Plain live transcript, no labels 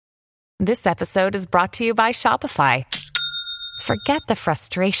This episode is brought to you by Shopify. Forget the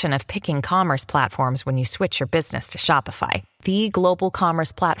frustration of picking commerce platforms when you switch your business to Shopify, the global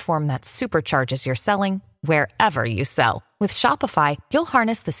commerce platform that supercharges your selling wherever you sell. With Shopify, you'll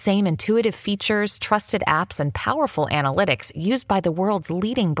harness the same intuitive features, trusted apps, and powerful analytics used by the world's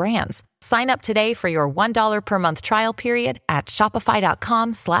leading brands. Sign up today for your $1 per month trial period at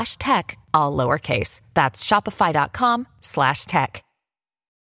shopify.com/tech, all lowercase. That's shopify.com/tech.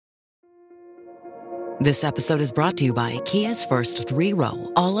 This episode is brought to you by Kia's first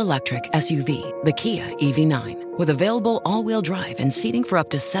 3-row, all-electric SUV, the Kia EV9, with available all-wheel drive and seating for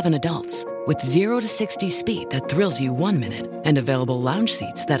up to 7 adults. With 0 to 60 speed that thrills you 1 minute and available lounge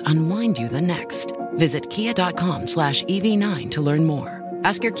seats that unwind you the next. Visit kia.com/EV9 to learn more.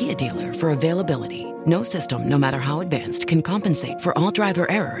 Ask your Kia dealer for availability. No system, no matter how advanced, can compensate for all driver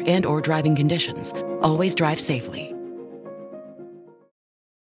error and or driving conditions. Always drive safely.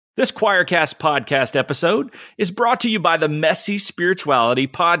 This Choircast podcast episode is brought to you by the Messy Spirituality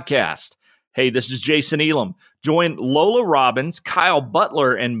Podcast. Hey, this is Jason Elam. Join Lola Robbins, Kyle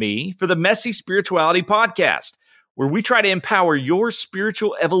Butler, and me for the Messy Spirituality Podcast, where we try to empower your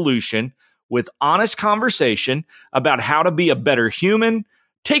spiritual evolution with honest conversation about how to be a better human,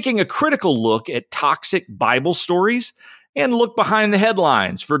 taking a critical look at toxic Bible stories, and look behind the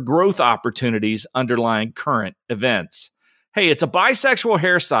headlines for growth opportunities underlying current events. Hey, it's a bisexual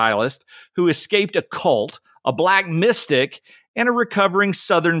hairstylist who escaped a cult, a black mystic, and a recovering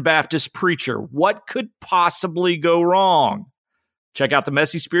Southern Baptist preacher. What could possibly go wrong? Check out the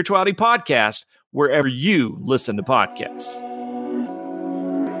Messy Spirituality Podcast wherever you listen to podcasts.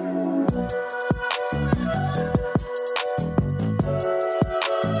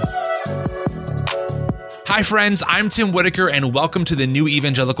 Hi friends, I'm Tim Whitaker and welcome to the New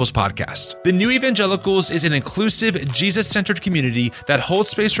Evangelicals podcast. The New Evangelicals is an inclusive, Jesus-centered community that holds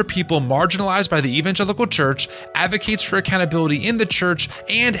space for people marginalized by the evangelical church, advocates for accountability in the church,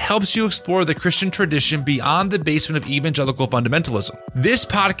 and helps you explore the Christian tradition beyond the basement of evangelical fundamentalism. This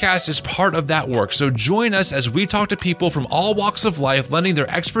podcast is part of that work, so join us as we talk to people from all walks of life, lending their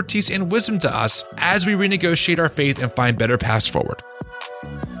expertise and wisdom to us as we renegotiate our faith and find better paths forward.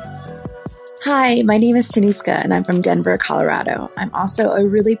 Hi, my name is Tanuska and I'm from Denver, Colorado. I'm also a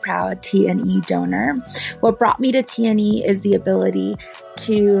really proud TNE donor. What brought me to TNE is the ability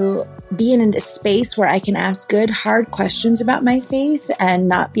to be in a space where I can ask good, hard questions about my faith and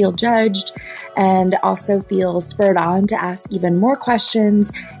not feel judged, and also feel spurred on to ask even more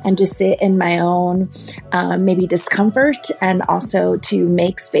questions and to sit in my own maybe discomfort, and also to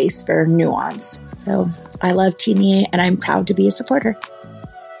make space for nuance. So I love TNE and I'm proud to be a supporter.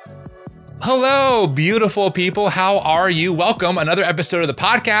 Hello, beautiful people. How are you? Welcome. Another episode of the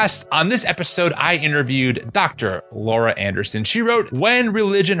podcast. On this episode, I interviewed Dr. Laura Anderson. She wrote, When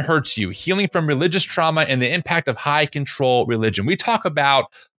Religion Hurts You, Healing from Religious Trauma and the Impact of High Control Religion. We talk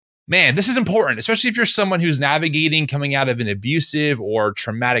about, man, this is important, especially if you're someone who's navigating coming out of an abusive or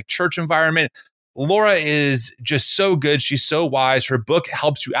traumatic church environment. Laura is just so good. She's so wise. Her book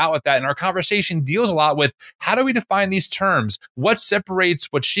helps you out with that. And our conversation deals a lot with how do we define these terms? What separates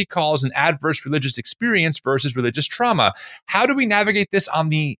what she calls an adverse religious experience versus religious trauma? How do we navigate this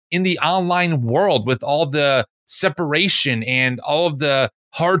in the online world with all the separation and all of the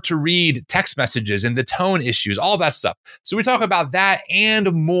hard to read text messages and the tone issues, all that stuff. So we talk about that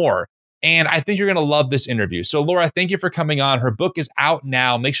and more. And I think you're going to love this interview. So Laura, thank you for coming on. Her book is out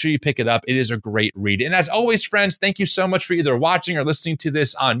now. Make sure you pick it up. It is a great read. And as always, friends, thank you so much for either watching or listening to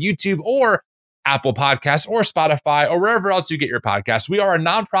this on YouTube or Apple Podcasts or Spotify or wherever else you get your podcasts. We are a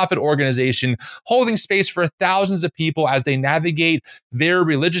nonprofit organization holding space for thousands of people as they navigate their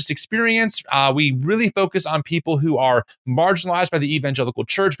religious experience. We really focus on people who are marginalized by the evangelical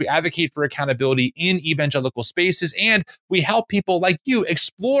church. We advocate for accountability in evangelical spaces, and we help people like you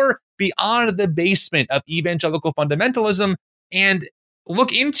explore beyond the basement of evangelical fundamentalism and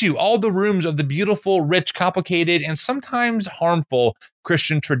look into all the rooms of the beautiful, rich, complicated, and sometimes harmful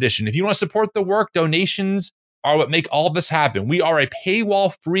Christian tradition. If you want to support the work, donations are what make all this happen. We are a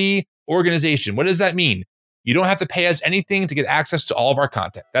paywall-free organization. What does that mean? You don't have to pay us anything to get access to all of our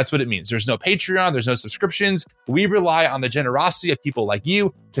content. That's what it means. There's no Patreon. There's no subscriptions. We rely on the generosity of people like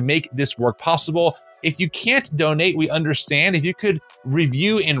you to make this work possible. If you can't donate, we understand. If you could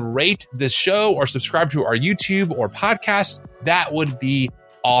review and rate this show or subscribe to our YouTube or podcast, that would be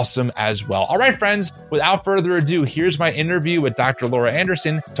awesome as well. All right, friends, without further ado, here's my interview with Dr. Laura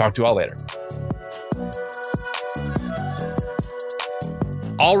Anderson. Talk to you all later.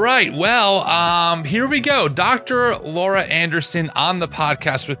 All right. Well, here we go. Dr. Laura Anderson on the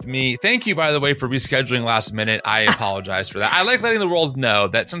podcast with me. Thank you, by the way, for rescheduling last minute. I apologize for that. I like letting the world know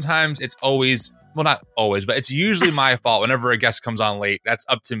that sometimes it's always, well, not always, but it's usually my fault whenever a guest comes on late. That's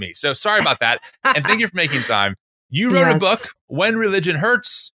up to me. So sorry about that. And thank you for making time. You wrote a book, When Religion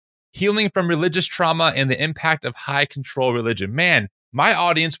Hurts, Healing from Religious Trauma and the Impact of High Control Religion. Man, my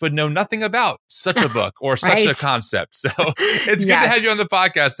audience would know nothing about such a book or such a concept. So it's good to have you on the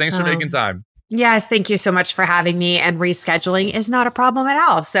podcast. Thanks for making time. Yes, thank you so much for having me. And rescheduling is not a problem at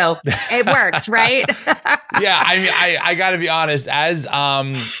all. So it works, right? Yeah, I mean, I got to be honest. As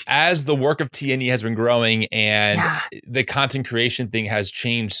the work of TNE has been growing and the content creation thing has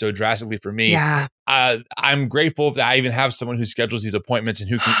changed so drastically for me, I'm grateful that I even have someone who schedules these appointments and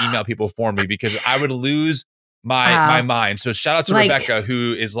who can email people for me, because I would lose my mind. So shout out to Rebecca,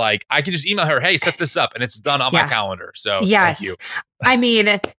 who is like, I can just email her, hey, set this up, and it's done on my calendar. So thank you. I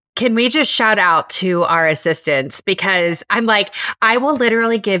mean, can we just shout out to our assistants? Because I'm like, I will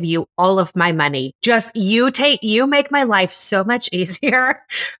literally give you all of my money. Just you make my life so much easier.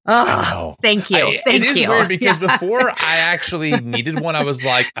 Oh, thank you. It is weird because before I actually needed one, I was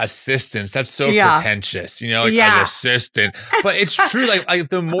like, assistants. That's so pretentious, like an assistant. But it's true. Like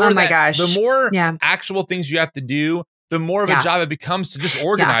the more the more actual things you have to do, the more of a job it becomes to just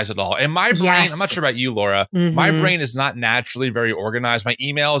organize it all. And my brain, I'm not sure about you, Laura, my brain is not naturally very organized. My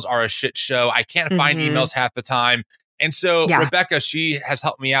emails are a shit show. I can't find emails half the time. And so Rebecca, she has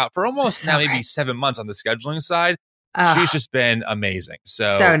helped me out for almost now maybe 7 months on the scheduling side. She's just been amazing. So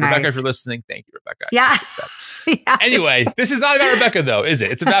Rebecca, if you're listening, thank you, Rebecca. Yeah. Anyway, this is not about Rebecca, though, is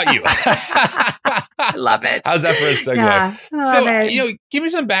it? It's about you. I love it. How's that for a segue? Yeah, so, give me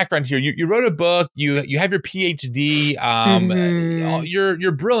some background here. You wrote a book. You have your PhD.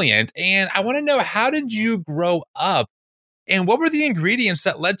 You're brilliant. And I want to know, how did you grow up? And what were the ingredients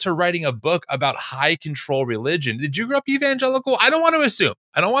that led to writing a book about high control religion? Did you grow up evangelical? I don't want to assume.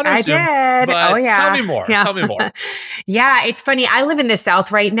 I did. But tell me more. Tell me more. Yeah, it's funny. I live in the South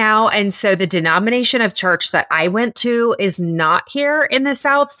right now. And so the denomination of church that I went to is not here in the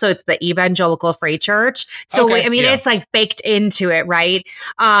South. So it's the Evangelical Free Church. So, it's like baked into it, right?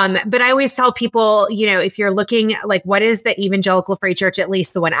 But I always tell people, if you're looking like, what is the Evangelical Free Church, at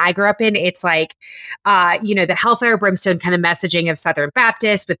least the one I grew up in, it's like, the hellfire brimstone kind of messaging of Southern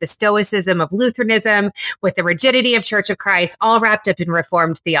Baptist with the stoicism of Lutheranism, with the rigidity of Church of Christ, all wrapped up in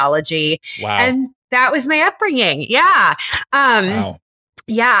Reformed theology. Wow. And that was my upbringing. Yeah. Wow.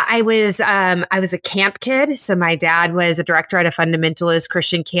 Yeah, I was a camp kid. So my dad was a director at a fundamentalist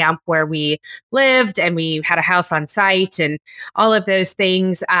Christian camp where we lived, and we had a house on site and all of those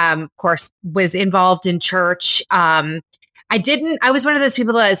things. Of course, was involved in church. I was one of those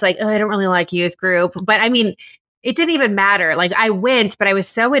people that was like, I don't really like youth group, but I mean, it didn't even matter. Like, I went, but I was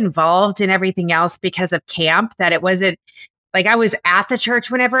so involved in everything else because of camp that it wasn't like I was at the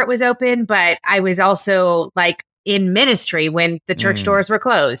church whenever it was open, but I was also like in ministry when the church doors were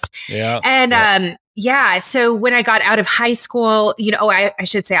closed. Yeah. And so when I got out of high school, I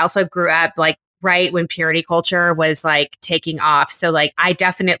should say I also grew up like right when purity culture was like taking off. So like I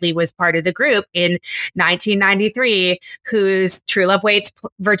definitely was part of the group in 1993 whose True Love Waits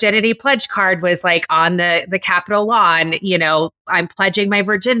virginity pledge card was like on the Capitol lawn. I'm pledging my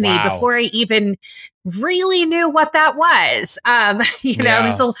virginity before I even really knew what that was. I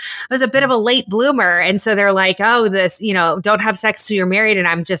was a bit of a late bloomer. And so they're like, oh, this, don't have sex till you're married. And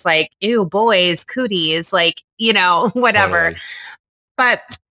I'm just like, ew, boys, cooties, like, whatever. Totally.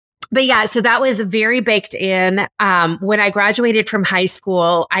 But yeah, so that was very baked in. When I graduated from high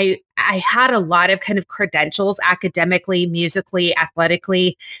school, I had a lot of kind of credentials academically, musically,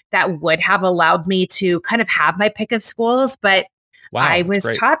 athletically that would have allowed me to kind of have my pick of schools. But I was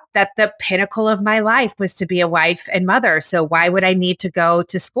taught that the pinnacle of my life was to be a wife and mother. So why would I need to go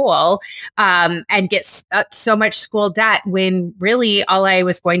to school and get so much school debt when really all I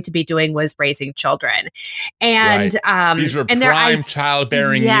was going to be doing was raising children? And these were prime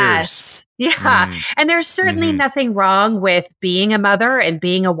childbearing years. Yeah. And there's certainly nothing wrong with being a mother and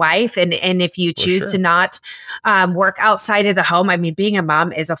being a wife. And if you choose to not work outside of the home, I mean, being a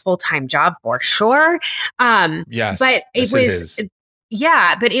mom is a full-time job for sure. Yes. But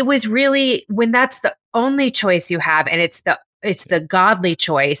but it was really, when that's the only choice you have and it's the godly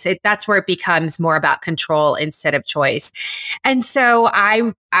choice, that's where it becomes more about control instead of choice. And so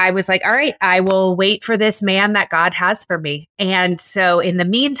I was like, all right, I will wait for this man that God has for me. And so in the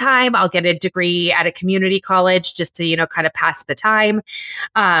meantime, I'll get a degree at a community college just to, kind of pass the time.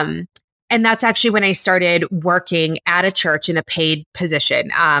 And that's actually when I started working at a church in a paid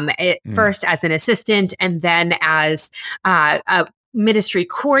position, first as an assistant and then as a ministry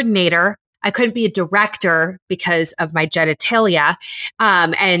coordinator. I couldn't be a director because of my genitalia.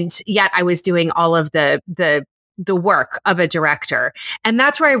 And yet I was doing all of the work of a director. And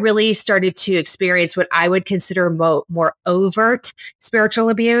that's where I really started to experience what I would consider more overt spiritual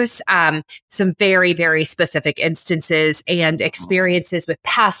abuse. Some very, very specific instances and experiences with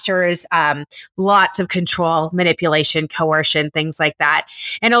pastors, lots of control, manipulation, coercion, things like that.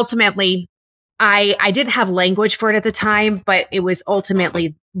 And ultimately, I didn't have language for it at the time, but it was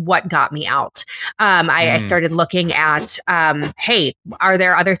ultimately what got me out. I started looking at, hey, are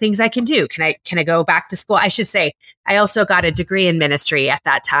there other things I can do? Can I go back to school? I should say, I also got a degree in ministry at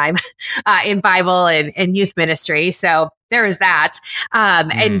that time, in Bible and youth ministry. So there is that.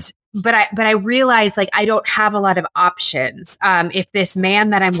 But I realized like I don't have a lot of options. If this man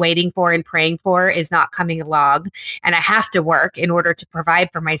that I'm waiting for and praying for is not coming along and I have to work in order to provide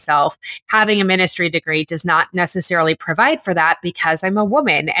for myself, having a ministry degree does not necessarily provide for that because I'm a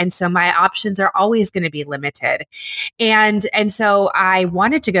woman. And so my options are always going to be limited. And so I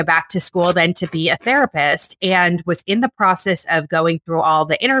wanted to go back to school then to be a therapist and was in the process of going through all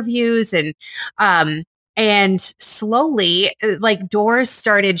the interviews and slowly, like doors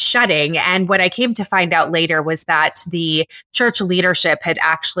started shutting. And what I came to find out later was that the church leadership had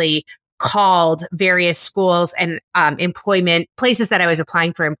actually called various schools and employment places that I was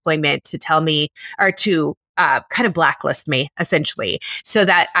applying for employment to tell me or to kind of blacklist me, essentially, so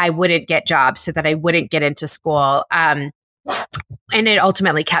that I wouldn't get jobs, so that I wouldn't get into school. And it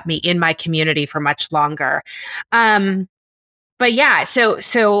ultimately kept me in my community for much longer. But yeah,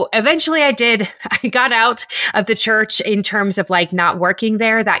 so eventually I got out of the church in terms of like not working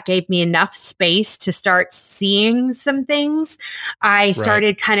there. That gave me enough space to start seeing some things. I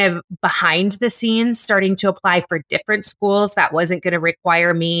started kind of behind the scenes, starting to apply for different schools that wasn't going to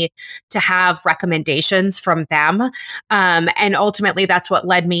require me to have recommendations from them. And ultimately that's what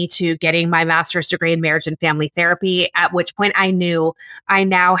led me to getting my master's degree in marriage and family therapy, at which point I knew I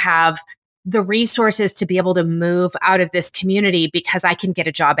now have the resources to be able to move out of this community because I can get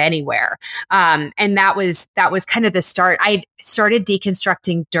a job anywhere. And that was kind of the start. I started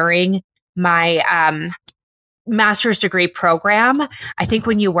deconstructing during my master's degree program. I think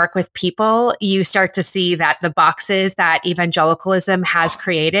when you work with people, you start to see that the boxes that evangelicalism has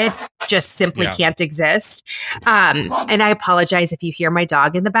created just simply can't exist. And I apologize if you hear my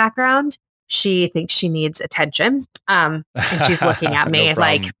dog in the background. She thinks she needs attention. And she's looking at me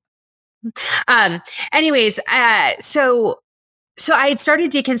like, so I had started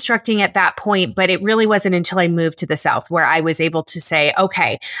deconstructing at that point, but it really wasn't until I moved to the South where I was able to say,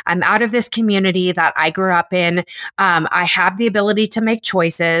 okay, I'm out of this community that I grew up in. I have the ability to make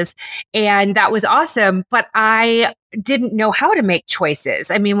choices, and that was awesome, but I didn't know how to make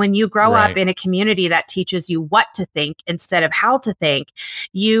choices. I mean, when you grow up in a community that teaches you what to think instead of how to think,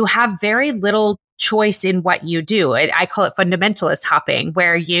 you have very little choice in what you do. I call it fundamentalist hopping,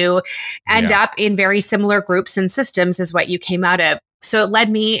 where you end up in very similar groups and systems as what you came out of. So it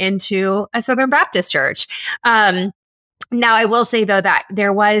led me into a Southern Baptist church. Now, I will say, though, that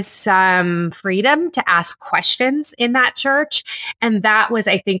there was some freedom to ask questions in that church. And that was,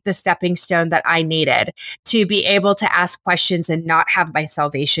 I think, the stepping stone that I needed to be able to ask questions and not have my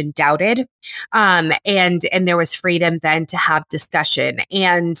salvation doubted. And there was freedom then to have discussion.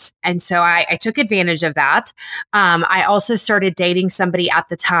 And so I took advantage of that. I also started dating somebody at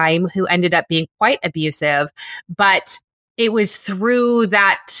the time who ended up being quite abusive, but it was through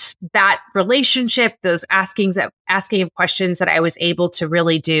that relationship, those asking of questions, that I was able to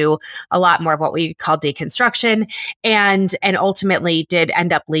really do a lot more of what we call deconstruction, and ultimately did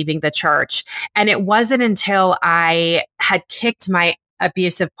end up leaving the church. And it wasn't until I had kicked my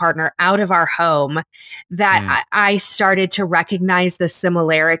abusive partner out of our home that I started to recognize the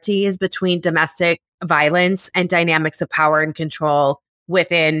similarities between domestic violence and dynamics of power and control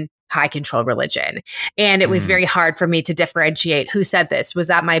within high control religion. And it was very hard for me to differentiate who said this. Was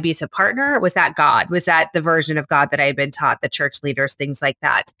that my abusive partner? Was that God? Was that the version of God that I had been taught, the church leaders, things like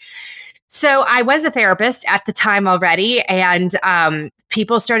that? So I was a therapist at the time already, and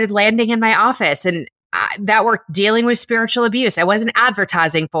people started landing in my office, and that were dealing with spiritual abuse. I wasn't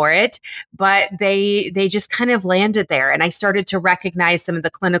advertising for it, but they just kind of landed there. And I started to recognize some of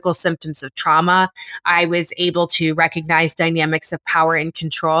the clinical symptoms of trauma. I was able to recognize dynamics of power and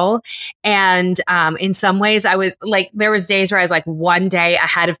control. And in some ways, I was like, there was days where I was like one day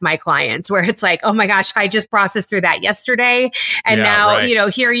ahead of my clients, where it's like, oh my gosh, I just processed through that yesterday. And now,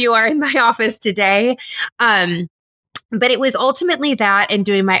 here you are in my office today. But it was ultimately that and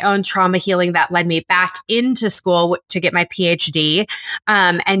doing my own trauma healing that led me back into school to get my PhD,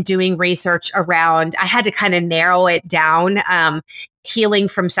 and doing research around, I had to kind of narrow it down, healing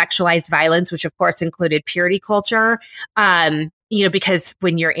from sexualized violence, which of course included purity culture. Because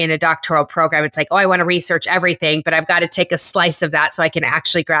when you're in a doctoral program, it's like, oh, I want to research everything, but I've got to take a slice of that so I can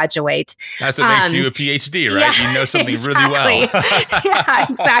actually graduate. That's what makes you a PhD, right? Yeah, you know something exactly. really well. Yeah,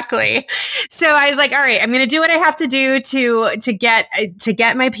 exactly. So I was like, all right, I'm going to do what I have to do to get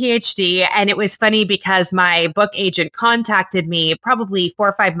my PhD. And it was funny because my book agent contacted me probably 4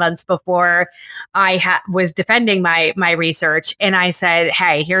 or 5 months before I was defending my research. And I said,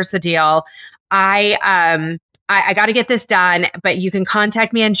 hey, here's the deal. I got to get this done, but you can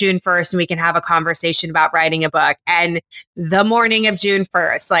contact me on June 1st and we can have a conversation about writing a book. And the morning of June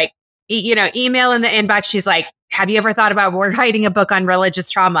 1st, like, email in the inbox, she's like, have you ever thought about writing a book on religious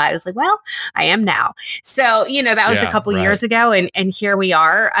trauma? I was like, well, I am now. So, that was a couple years ago and here we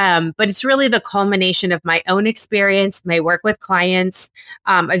are. But it's really the culmination of my own experience, my work with clients.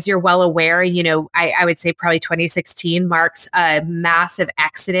 As you're well aware, I would say probably 2016 marks a massive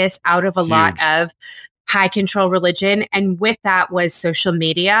exodus out of a lot of high control religion. And with that was social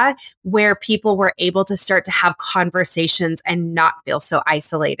media, where people were able to start to have conversations and not feel so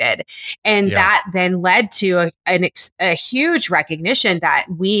isolated. And that then led to a huge recognition that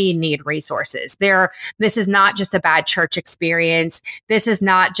we need resources. This is not just a bad church experience. This is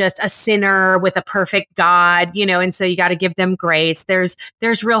not just a sinner with a perfect God, and so you got to give them grace. There's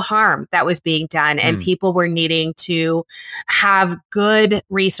real harm that was being done, and people were needing to have good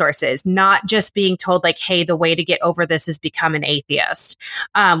resources, not just being told like, hey, the way to get over this is become an atheist.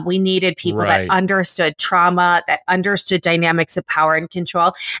 We needed people that understood trauma, that understood dynamics of power and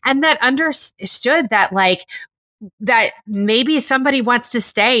control, and that understood that that maybe somebody wants to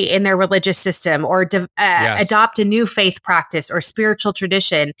stay in their religious system or adopt a new faith practice or spiritual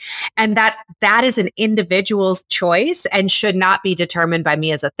tradition. And that is an individual's choice and should not be determined by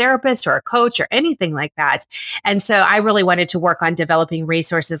me as a therapist or a coach or anything like that. And so I really wanted to work on developing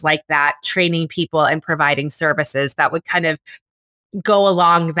resources like that, training people and providing services that would kind of go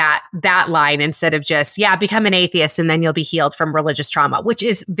along that line instead of just, become an atheist and then you'll be healed from religious trauma, which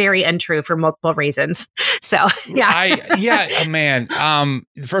is very untrue for multiple reasons. So, man.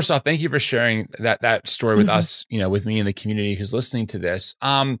 First off, thank you for sharing that story with us, with me and the community who's listening to this.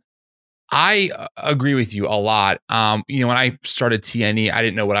 I agree with you a lot. When I started TNE, I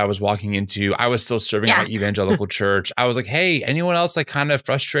didn't know what I was walking into. I was still serving at my evangelical church. I was like, hey, anyone else kind of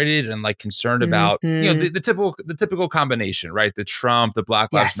frustrated and concerned about, the typical combination, right? The Trump, the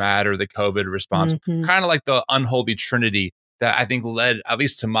Black Lives Matter, the COVID response, kind of like the unholy trinity that I think led, at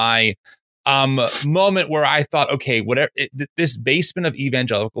least to my moment where I thought, okay, this basement of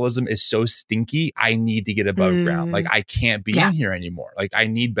evangelicalism is so stinky. I need to get above ground. I can't be in here anymore. I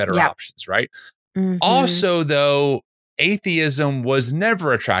need better options. Right. Also, though, atheism was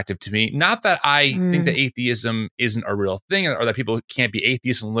never attractive to me. Not that I think that atheism isn't a real thing or that people can't be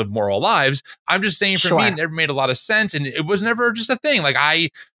atheists and live moral lives. I'm just saying for me, it never made a lot of sense. And it was never just a thing. I,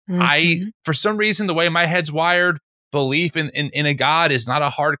 for some reason, the way my head's wired, belief in a God is not a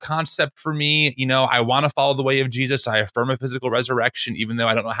hard concept for me. I want to follow the way of Jesus. I affirm a physical resurrection, even though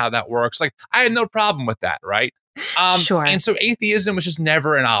I don't know how that works. I had no problem with that, right? And so atheism was just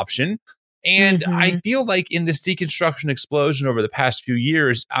never an option. And I feel like in this deconstruction explosion over the past few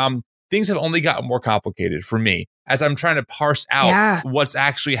years, things have only gotten more complicated for me as I'm trying to parse out what's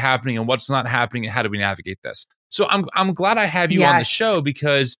actually happening and what's not happening and how do we navigate this. So I'm glad I have you on the show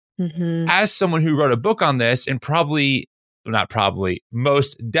because as someone who wrote a book on this and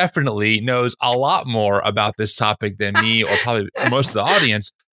most definitely knows a lot more about this topic than me or probably most of the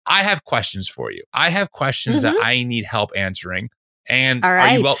audience, I have questions for you. I have questions that I need help answering. And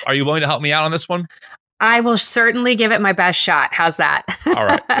are you willing to help me out on this one? I will certainly give it my best shot. How's that? All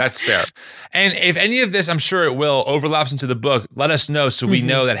right. That's fair. And if any of this, I'm sure it will, overlaps into the book, let us know so we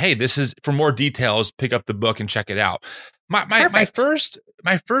know that, hey, this is, for more details, pick up the book and check it out. My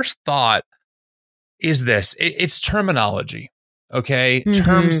first thought is this. It's terminology. Okay.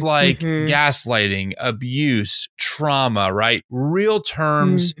 Terms like gaslighting, abuse, trauma, right? Real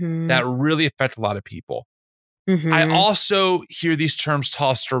terms that really affect a lot of people. I also hear these terms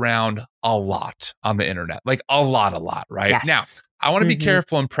tossed around a lot on the internet, a lot, right? Yes. Now, I want to be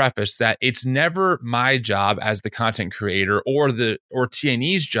careful and preface that it's never my job as the content creator or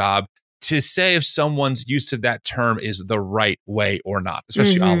TNE's job to say if someone's use of that term is the right way or not,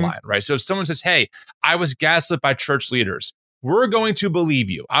 especially online, right? So if someone says, hey, I was gaslit by church leaders, we're going to believe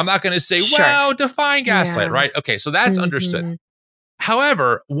you. I'm not going to say, well, define gaslight, right? Okay, so that's understood.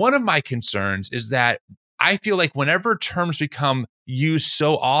 However, one of my concerns is that I feel like whenever terms become used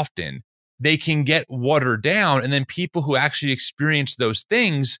so often, they can get watered down. And then people who actually experience those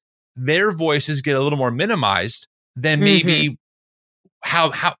things, their voices get a little more minimized than maybe how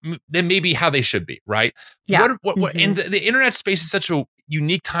they should be, right? Yeah. What in the internet space is such a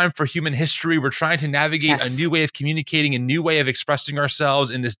unique time for human history. We're trying to navigate a new way of communicating, a new way of expressing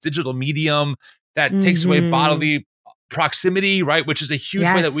ourselves in this digital medium that takes away bodily proximity, right? Which is a huge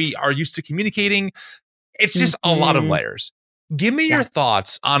way that we are used to communicating. It's just a lot of layers. Give me your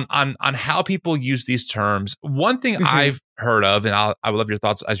thoughts on how people use these terms. One thing I've heard of, and I would love your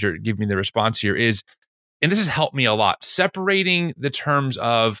thoughts as you're giving me the response here, is, and this has helped me a lot, separating the terms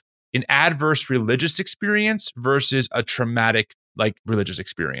of an adverse religious experience versus a traumatic religious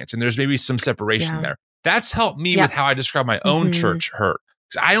experience. And there's maybe some separation there. That's helped me with how I describe my own church hurt.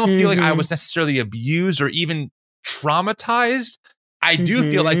 Because I don't feel like I was necessarily abused or even traumatized. I do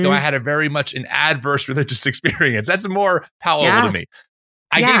feel like though I had a very much an adverse religious experience. That's more palatable to me.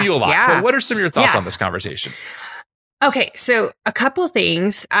 I gave you a lot, but what are some of your thoughts on this conversation? Okay, so a couple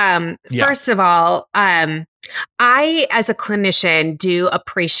things. First of all, I, as a clinician, do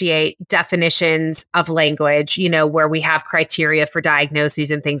appreciate definitions of language, where we have criteria for diagnoses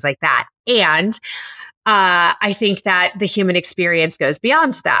and things like that. And I think that the human experience goes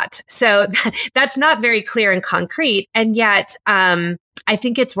beyond that. So that's not very clear and concrete. And yet, I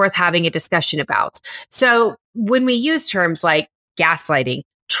think it's worth having a discussion about. So when we use terms like gaslighting,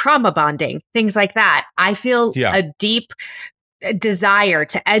 trauma bonding, things like that, I feel a deep desire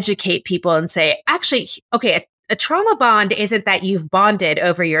to educate people and say, actually, okay, a trauma bond isn't that you've bonded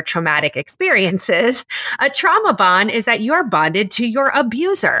over your traumatic experiences. A trauma bond is that you're bonded to your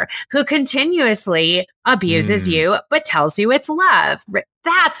abuser who continuously abuses you, but tells you it's love.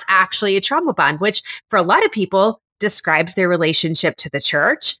 That's actually a trauma bond, which for a lot of people describes their relationship to the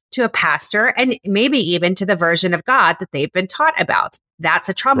church, to a pastor, and maybe even to the version of God that they've been taught about. That's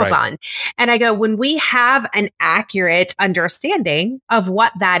a trauma bond. And I go, when we have an accurate understanding of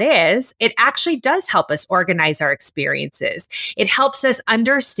what that is, it actually does help us organize our experiences. It helps us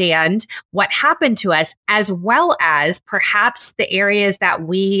understand what happened to us, as well as perhaps the areas that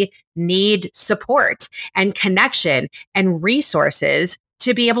we need support and connection and resources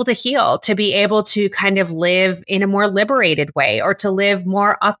to be able to heal, to be able to kind of live in a more liberated way or to live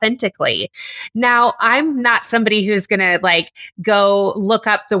more authentically. Now, I'm not somebody who's going to go look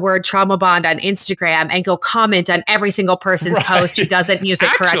up the word trauma bond on Instagram and go comment on every single person's post who doesn't use it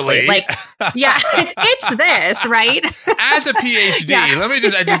correctly. It's this, right? As a PhD, let me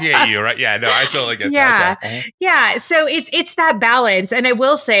just educate you, right? Yeah, no, I totally get that. Okay. Yeah. So it's that balance. And I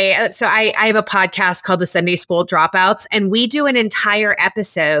will say, so I have a podcast called The Sunday School Dropouts, and we do an entire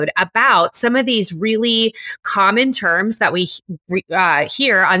episode about some of these really common terms that we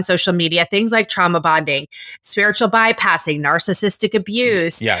hear on social media, things like trauma bonding, spiritual bypassing, narcissistic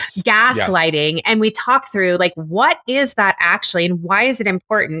abuse, gaslighting. And we talk through what is that actually and why is it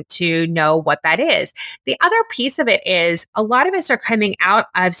important to know what that is? The other piece of it is a lot of us are coming out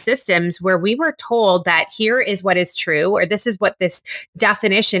of systems where we were told that here is what is true, or this is what this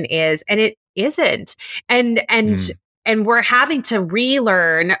definition is, and it isn't. And we're having to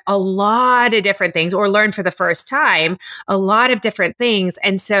relearn a lot of different things, or learn for the first time a lot of different things.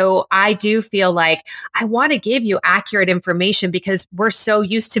 And so I do feel like I want to give you accurate information because we're so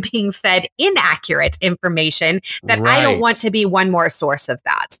used to being fed inaccurate information that I don't want to be one more source of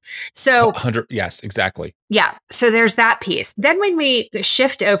that. So 100, yes, exactly. Yeah. So there's that piece. Then when we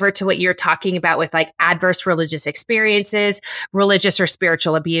shift over to what you're talking about with adverse religious experiences, religious or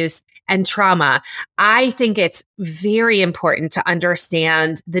spiritual abuse, and trauma, I think it's very important to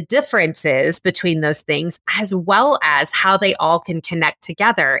understand the differences between those things, as well as how they all can connect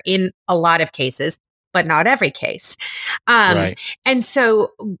together in a lot of cases, but not every case. And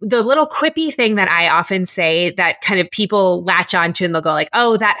so the little quippy thing that I often say that kind of people latch onto and they'll go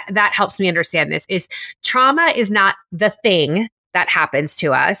oh, that helps me understand this, is trauma is not the thing that happens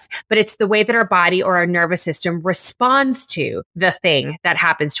to us, but it's the way that our body or our nervous system responds to the thing that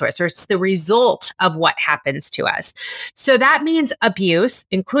happens to us, or it's the result of what happens to us. So that means abuse,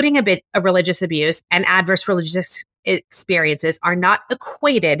 including a religious abuse, and adverse religious experiences are not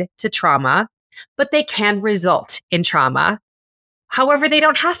equated to trauma, but they can result in trauma. However, they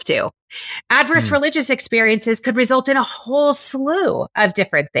don't have to. Adverse religious experiences could result in a whole slew of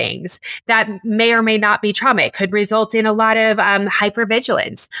different things that may or may not be trauma. It could result in a lot of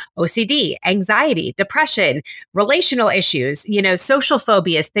hypervigilance, OCD, anxiety, depression, relational issues, social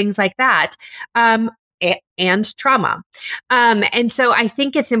phobias, things like that. and trauma. And so I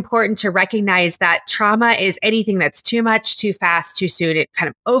think it's important to recognize that trauma is anything that's too much, too fast, too soon. It kind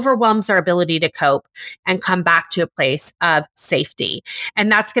of overwhelms our ability to cope and come back to a place of safety.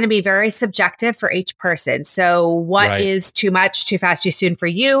 And that's going to be very subjective for each person. So what is too much, too fast, too soon for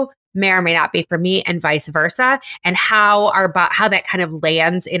you may or may not be for me, and vice versa. And how that kind of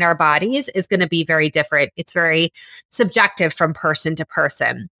lands in our bodies is going to be very different. It's very subjective from person to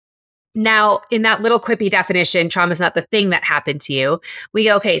person. Now, in that little quippy definition, trauma is not the thing that happened to you. We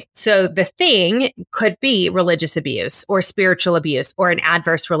go, okay, so the thing could be religious abuse or spiritual abuse or an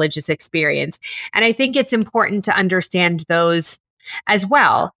adverse religious experience. And I think it's important to understand those as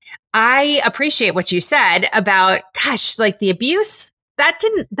well. I appreciate what you said about, gosh, like the abuse, that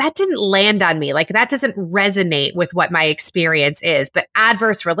didn't land on me. Like that doesn't resonate with what my experience is. But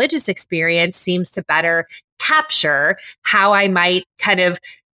adverse religious experience seems to better capture how I might kind of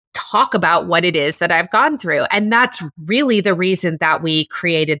talk about what it is that I've gone through. And that's really the reason that we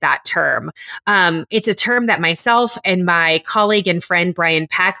created that term. It's a term that myself and my colleague and friend, Brian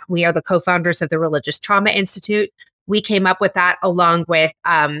Peck, we are the co-founders of the Religious Trauma Institute. We came up with that along with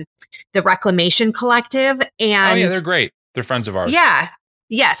the Reclamation Collective. And oh yeah, they're great. They're friends of ours. Yeah.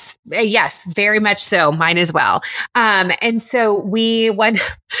 Yes, very much so. Mine as well. And so we went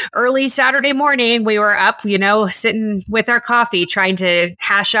early Saturday morning, we were up, sitting with our coffee, trying to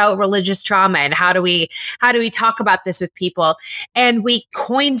hash out religious trauma and how do we talk about this with people? And we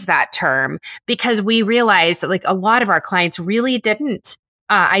coined that term because we realized that like a lot of our clients really didn't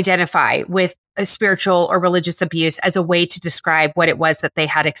identify with a spiritual or religious abuse as a way to describe what it was that they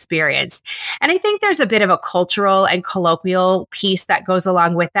had experienced. And I think there's a bit of a cultural and colloquial piece that goes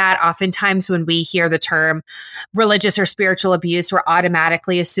along with that. Oftentimes when we hear the term religious or spiritual abuse, we're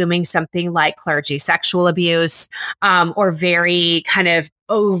automatically assuming something like clergy sexual abuse, or very kind of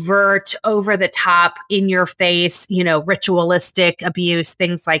overt, over the top, in your face, ritualistic abuse,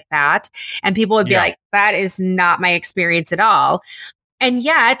 things like that. And people would be like, that is not my experience at all. And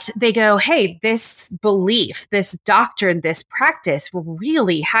yet they go, hey, this belief, this doctrine, this practice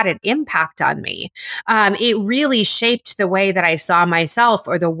really had an impact on me. It really shaped the way that I saw myself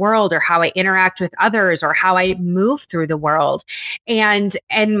or the world or how I interact with others or how I move through the world. And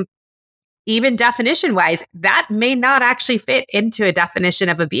even definition wise, that may not actually fit into a definition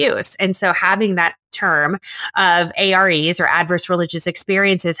of abuse. And so having that term of AREs or adverse religious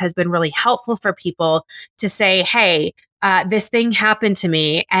experiences has been really helpful for people to say, hey, this thing happened to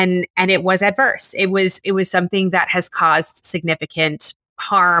me and it was adverse. It was something that has caused significant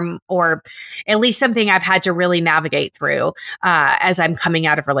harm, or at least something I've had to really navigate through as I'm coming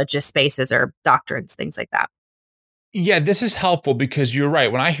out of religious spaces or doctrines, things like that. Yeah, this is helpful because you're right.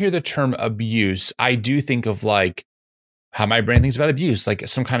 When I hear the term abuse, I do think of like how my brain thinks about abuse, like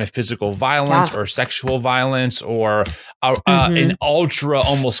some kind of physical violence or sexual violence or an ultra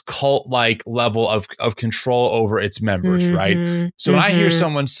almost cult-like level of control over its members, right? So when I hear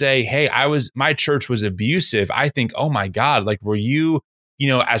someone say, hey, my church was abusive, I think, oh my God, like were you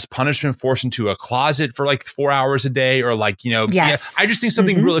as punishment forced into a closet for like 4 hours a day or like, yes. I just think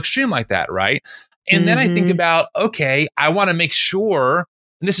something real extreme like that, right? And then I think about, okay, I want to make sure,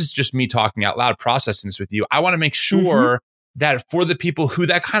 and this is just me talking out loud, processing this with you. I want to make sure that for the people who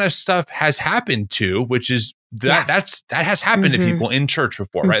that kind of stuff has happened to, which is that has happened to people in church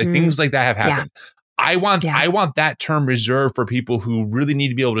before, right? Like things like that have happened. I want that term reserved for people who really need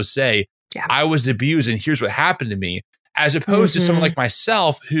to be able to say, I was abused and here's what happened to me. As opposed to someone like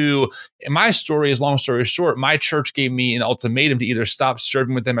myself who, in my story, is long story short, my church gave me an ultimatum to either stop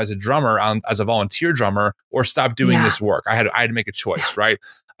serving with them as a drummer, as a volunteer drummer, or stop doing this work. I had to make a choice, right?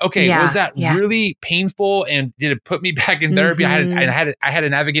 Okay, was that really painful? And did it put me back in therapy? I had to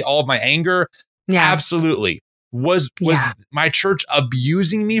navigate all of my anger. Absolutely. Was my church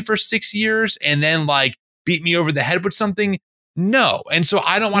abusing me for 6 years and then like beat me over the head with something? No. And so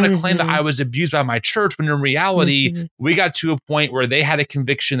I don't want to claim that I was abused by my church when in reality, we got to a point where they had a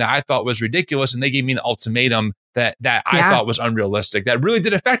conviction that I thought was ridiculous and they gave me an ultimatum that I thought was unrealistic. That really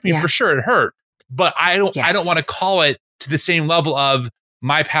did affect me for sure. It hurt. But I don't want to call it to the same level of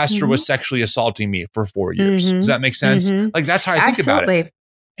my pastor was sexually assaulting me for 4 years. Does that make sense? Like that's how I think about it.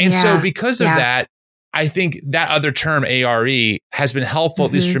 And so because of that, I think that other term ARE has been helpful,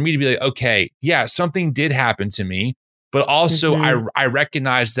 at least for me to be like, okay, something did happen to me. But also I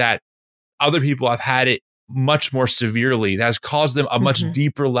recognize that other people have had it much more severely. That has caused them a much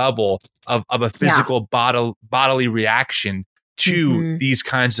deeper level of a physical bodily reaction to these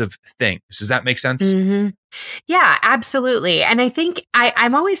kinds of things. Does that make sense? Yeah, absolutely. And I think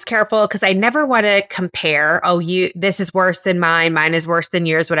I'm always careful because I never want to compare, this is worse than mine is worse than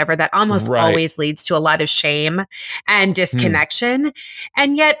yours, whatever. That almost always leads to a lot of shame and disconnection.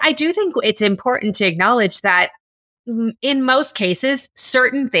 And yet I do think it's important to acknowledge that in most cases,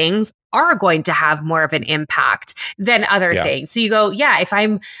 certain things are going to have more of an impact than other things. So you go, if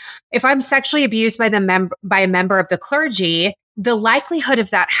I'm sexually abused by a member of the clergy, the likelihood of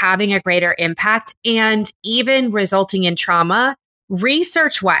that having a greater impact and even resulting in trauma,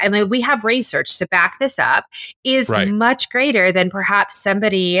 research-wise, and we have research to back this up, is much greater than perhaps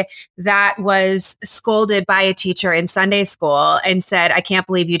somebody that was scolded by a teacher in Sunday school and said, "I can't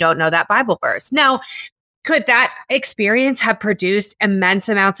believe you don't know that Bible verse." Now, could that experience have produced immense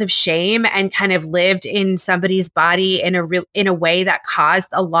amounts of shame and kind of lived in somebody's body in a way that caused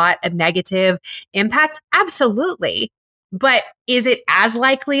a lot of negative impact? Absolutely. But is it as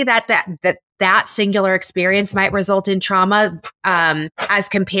likely that singular experience might result in trauma as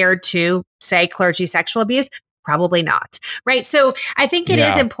compared to, say, clergy sexual abuse? Probably not. Right. So I think it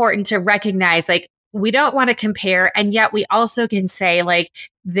is important to recognize, like, we don't want to compare. And yet we also can say, like,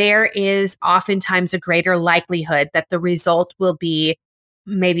 there is oftentimes a greater likelihood that the result will be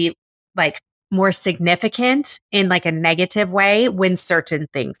maybe like more significant in like a negative way when certain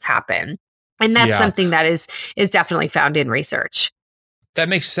things happen. And that's something that is definitely found in research. That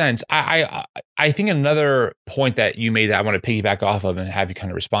makes sense. I think another point that you made that I want to piggyback off of and have you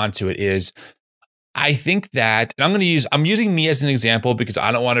kind of respond to it is, I think that, and I'm using me as an example because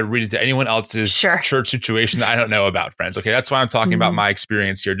I don't want to read it to anyone else's church situation that I don't know about, friends. Okay. That's why I'm talking about my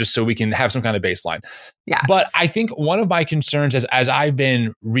experience here, just so we can have some kind of baseline. Yes. But I think one of my concerns as I've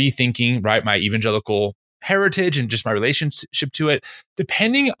been rethinking, my evangelical heritage and just my relationship to it,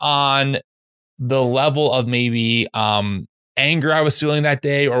 depending on the level of maybe anger I was feeling that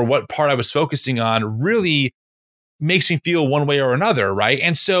day or what part I was focusing on, really makes me feel one way or another, right?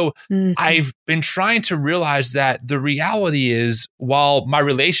 And so I've been trying to realize that the reality is, while my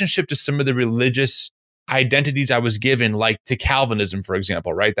relationship to some of the religious identities I was given, like to Calvinism, for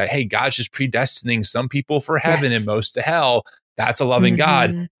example, right? That, hey, God's just predestining some people for heaven and most to hell. That's a loving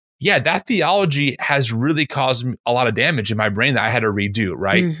God. Yeah, that theology has really caused a lot of damage in my brain that I had to redo,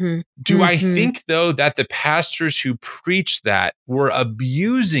 right? Do I think, though, that the pastors who preached that were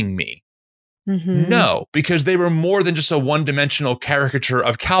abusing me? No, because they were more than just a one-dimensional caricature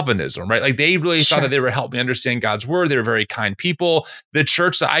of Calvinism, right? Like, they really thought that they were helping me understand God's word. They were very kind people. The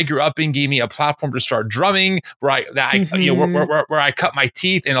church that I grew up in gave me a platform to start drumming, where I cut my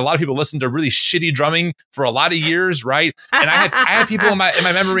teeth, and a lot of people listened to really shitty drumming for a lot of years, right? And I had people in my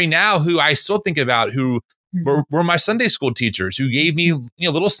memory now who I still think about, who were my Sunday school teachers, who gave me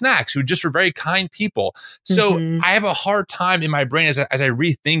little snacks, who just were very kind people. So I have a hard time in my brain as I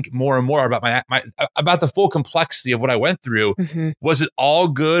rethink more and more about about the full complexity of what I went through. Was it all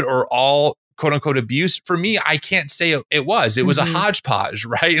good or all quote unquote abuse? For me, I can't say it was. It was a hodgepodge,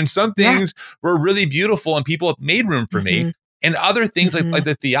 right? And some things were really beautiful and people made room for me. And other things like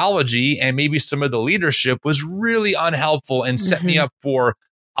the theology and maybe some of the leadership was really unhelpful and set me up for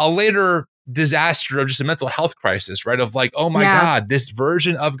a later disaster of just a mental health crisis, right? Of like, oh my God, this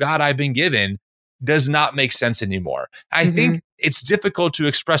version of God I've been given does not make sense anymore. I think it's difficult to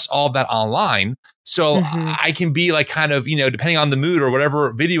express all of that online. So I can be like, kind of, depending on the mood or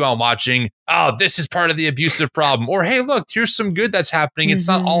whatever video I'm watching, oh, this is part of the abusive problem. Or, hey, look, here's some good that's happening. It's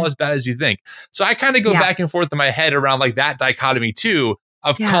not all as bad as you think. So I kind of go back and forth in my head around like that dichotomy too,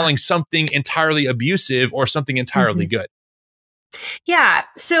 of calling something entirely abusive or something entirely good. Yeah.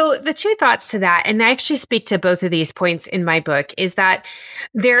 So the two thoughts to that, and I actually speak to both of these points in my book, is that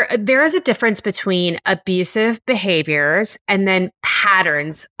there is a difference between abusive behaviors and then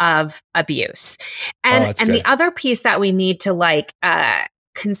patterns of abuse. And the other piece that we need to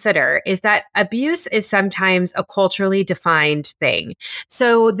consider is that abuse is sometimes a culturally defined thing.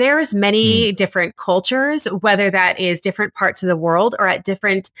 So there's many different cultures, whether that is different parts of the world or at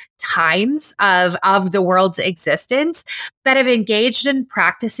different times of the world's existence, that have engaged in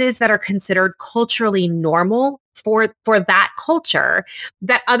practices that are considered culturally normal for that culture,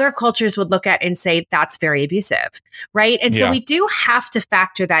 that other cultures would look at and say that's very abusive, right? And so we do have to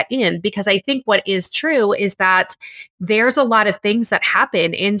factor that in, because I think what is true is that there's a lot of things that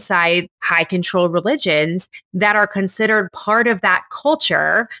happen inside high control religions that are considered part of that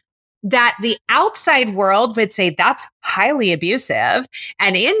culture that the outside world would say that's highly abusive.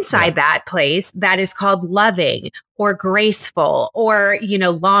 And inside that place, that is called loving or graceful or,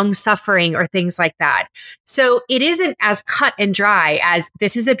 long suffering or things like that. So it isn't as cut and dry as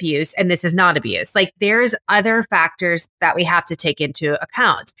this is abuse and this is not abuse. Like there's other factors that we have to take into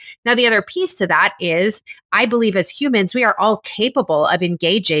account. Now, the other piece to that is I believe as humans, we are all capable of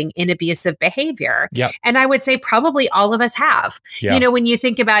engaging in abusive behavior. Yep. And I would say probably all of us have. Yeah. When you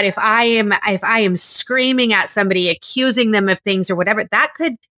think about if I am screaming at somebody, accusing them of things or whatever, that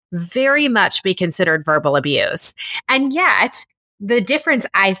could very much be considered verbal abuse. And yet, the difference,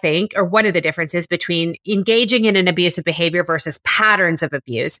 I think, or one of the differences between engaging in an abusive behavior versus patterns of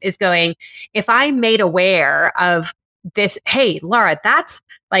abuse is going, if I'm made aware of this, hey, Laura, that's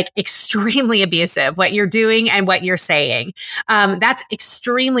like extremely abusive, what you're doing and what you're saying. That's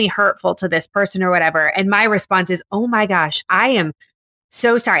extremely hurtful to this person or whatever. And my response is, oh my gosh, I am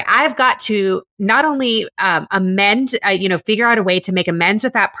so sorry. I've got to not only amend, figure out a way to make amends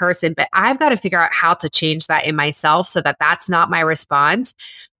with that person, but I've got to figure out how to change that in myself so that that's not my response.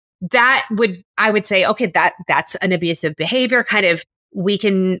 I would say, okay, that's an abusive behavior. Kind of,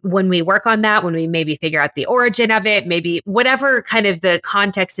 when we work on that, when we maybe figure out the origin of it, maybe whatever kind of the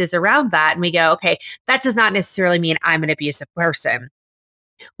context is around that, and we go, okay, that does not necessarily mean I'm an abusive person.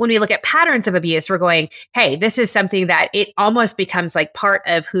 When we look at patterns of abuse, we're going, hey, this is something that it almost becomes like part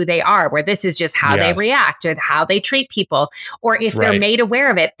of who they are, where this is just how they react or how they treat people. Or if they're made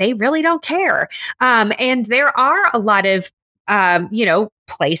aware of it, they really don't care. And there are a lot of,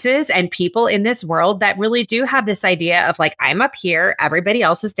 places and people in this world that really do have this idea of like, I'm up here, everybody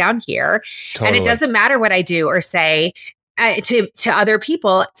else is down here. Totally. And it doesn't matter what I do or say to other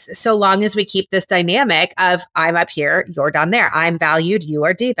people, so long as we keep this dynamic of I'm up here, you're down there. I'm valued, you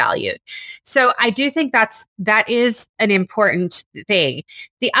are devalued. So I do think that is an important thing.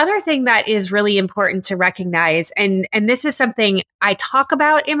 The other thing that is really important to recognize, and this is something I talk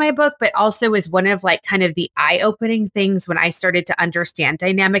about in my book, but also is one of like kind of the eye-opening things when I started to understand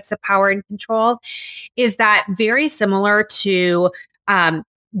dynamics of power and control, is that very similar to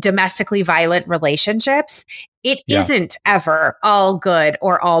domestically violent relationships, it isn't ever all good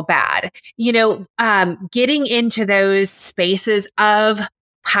or all bad. Getting into those spaces of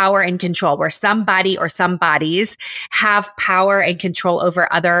power and control where somebody or some bodies have power and control over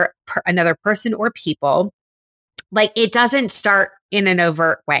another person or people, like it doesn't start in an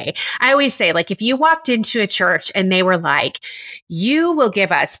overt way. I always say, like, if you walked into a church and they were like, you will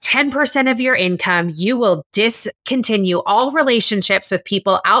give us 10% of your income, you will discontinue all relationships with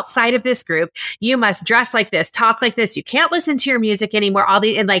people outside of this group, you must dress like this, talk like this, you can't listen to your music anymore,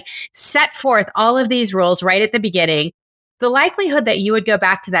 and like set forth all of these rules right at the beginning, the likelihood that you would go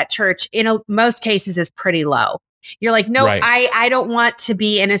back to that church in most cases is pretty low. You're like, no, I don't want to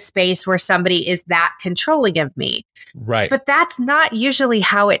be in a space where somebody is that controlling of me. Right. But that's not usually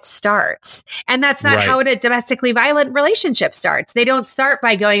how it starts. And that's not how a domestically violent relationship starts. They don't start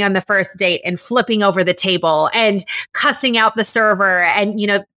by going on the first date and flipping over the table and cussing out the server and,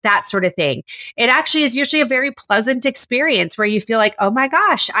 that sort of thing. It actually is usually a very pleasant experience where you feel like, oh my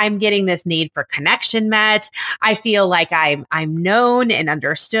gosh, I'm getting this need for connection met. I feel like I'm known and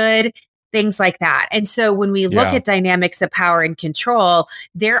understood. Things like that. And so when we look at dynamics of power and control,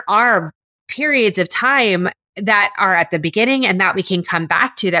 there are periods of time that are at the beginning and that we can come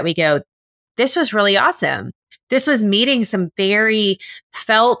back to that we go, this was really awesome. This was meeting some very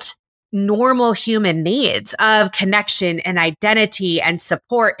felt normal human needs of connection and identity and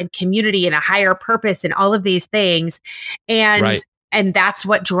support and community and a higher purpose and all of these things. And that's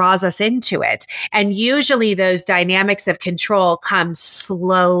what draws us into it. And usually those dynamics of control come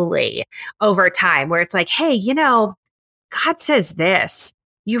slowly over time where it's like, hey, God says this.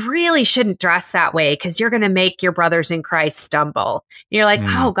 You really shouldn't dress that way because you're going to make your brothers in Christ stumble. And you're like,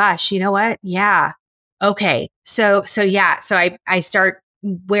 oh gosh, you know what? Yeah. Okay. So I start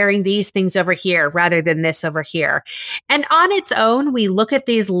wearing these things over here rather than this over here. And on its own, we look at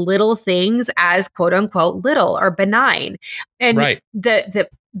these little things as quote unquote little or benign. And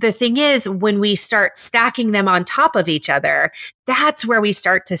the thing is, when we start stacking them on top of each other, that's where we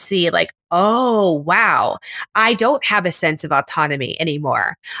start to see like, oh, wow, I don't have a sense of autonomy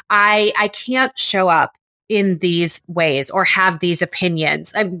anymore. I can't show up in these ways or have these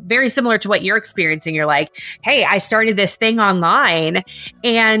opinions. I'm very similar to what you're experiencing. You're like, hey, I started this thing online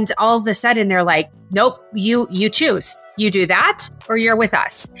and all of a sudden they're like, nope, you choose. You do that or you're with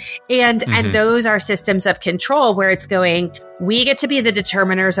us. And those are systems of control where it's going, we get to be the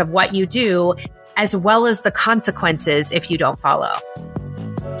determiners of what you do as well as the consequences if you don't follow.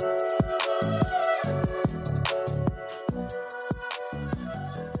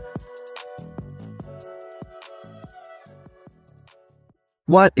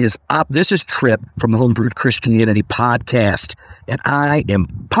 What is up? This is Trip from the Homebrewed Christianity podcast, and I am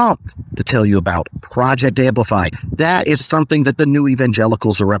pumped to tell you about Project Amplify. That is something that the new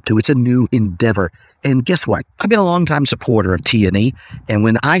evangelicals are up to. It's a new endeavor. And guess what? I've been a longtime supporter of T&E, and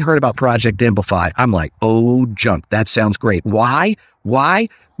when I heard about Project Amplify, I'm like, oh, junk. That sounds great. Why?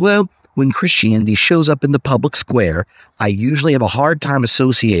 Well, when Christianity shows up in the public square, I usually have a hard time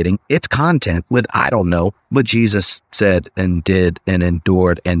associating its content with, I don't know, what Jesus said and did and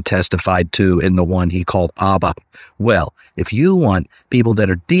endured and testified to in the one he called Abba. Well, if you want people that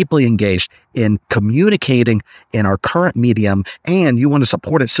are deeply engaged in communicating in our current medium and you want to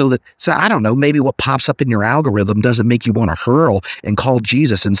support it so I don't know, maybe what pops up in your algorithm doesn't make you want to hurl and call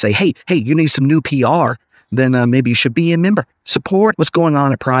Jesus and say, hey, you need some new PR. Then maybe you should be a member. Support what's going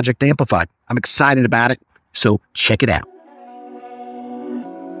on at Project Amplify. I'm excited about it, so check it out.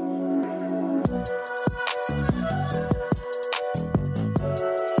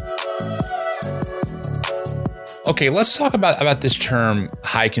 Okay, let's talk about this term,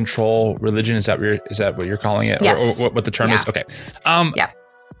 high control religion. Is that what you're calling it? Yes. Or what the term is? Okay. Yeah.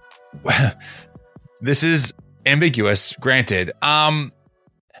 This is ambiguous, granted.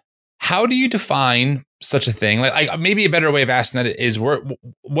 How do you define such a thing? Like maybe a better way of asking that is, what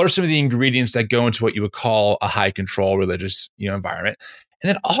are some of the ingredients that go into what you would call a high control religious, environment? And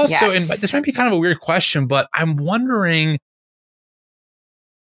then also, and this might be kind of a weird question, but I'm wondering,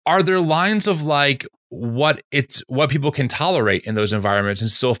 are there lines of like what people can tolerate in those environments and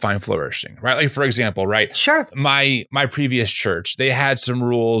still find flourishing, right? Like, for example, right? Sure. My previous church, they had some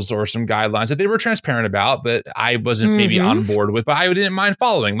rules or some guidelines that they were transparent about, but I wasn't maybe on board with, but I didn't mind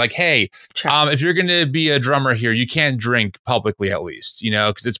following. Like, hey, if you're going to be a drummer here, you can't drink publicly, at least,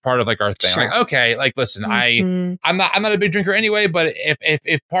 because it's part of like our thing. Sure. Like, okay, like, listen, I'm not a big drinker anyway, but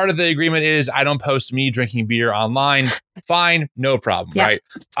if part of the agreement is I don't post me drinking beer online, fine, no problem, right?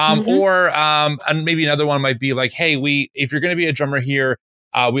 Or and maybe another one might be like, hey, if you're going to be a drummer here,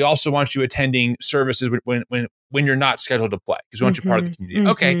 we also want you attending services when you're not scheduled to play because we want you part of the community.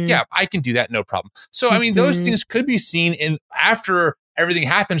 Okay, yeah, I can do that, no problem. So I mean, those things could be seen in after everything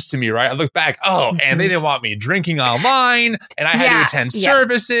happens to me, right? I look back, and they didn't want me drinking online, and I had to attend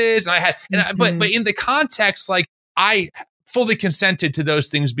services, and I had, but in the context, like I fully consented to those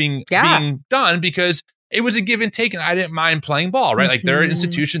things being done because it was a give and take, and I didn't mind playing ball, right? Like they're an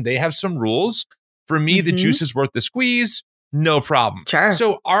institution, they have some rules. For me, the juice is worth the squeeze, no problem. Sure.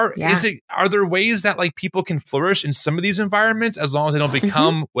 So are there ways that like people can flourish in some of these environments as long as they don't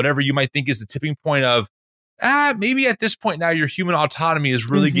become whatever you might think is the tipping point of, maybe at this point now your human autonomy is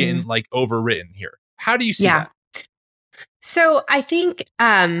really getting like overwritten here. How do you see that? So I think,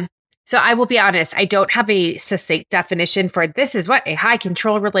 so I will be honest, I don't have a succinct definition for this is what a high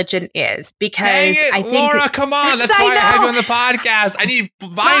control religion is because Dang it, I think Laura, come on. That's why I have you on the podcast. I need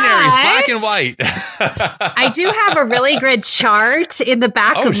binaries, black and white. I do have a really good chart in the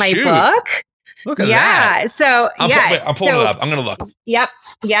back of my book. Look at that. So I'm pulling it up. I'm going to look. Yep.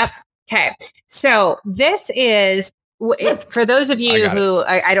 Okay. So this is, for those of you who,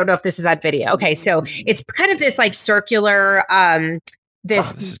 I don't know if this is on video. Okay. So it's kind of this like circular,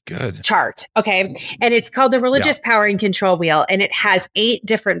 this is good chart. Okay. And it's called the Religious Power and Control Wheel. And it has 8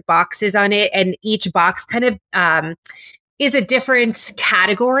 different boxes on it. And each box kind of is a different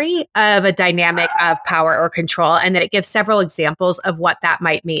category of a dynamic of power or control. And then it gives several examples of what that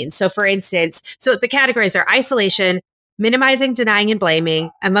might mean. So for instance, so the categories are isolation, minimizing, denying, and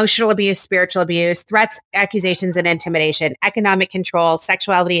blaming, emotional abuse, spiritual abuse, threats, accusations, and intimidation, economic control,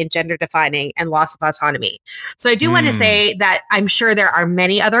 sexuality and gender defining, and loss of autonomy. So I do want to say that I'm sure there are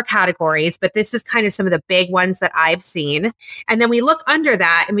many other categories, but this is kind of some of the big ones that I've seen. And then we look under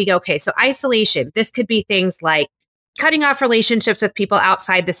that and we go, okay, so isolation, this could be things like cutting off relationships with people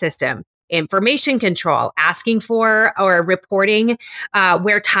outside the system, information control, asking for or reporting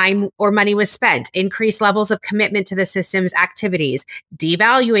where time or money was spent, increased levels of commitment to the system's activities,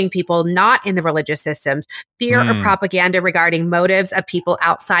 devaluing people not in the religious systems, fear or propaganda regarding motives of people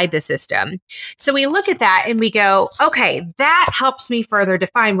outside the system. So we look at that and we go, okay, that helps me further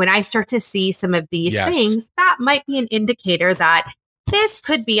define when I start to see some of these things, that might be an indicator that this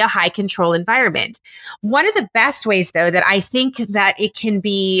could be a high control environment. One of the best ways, though, that I think that it can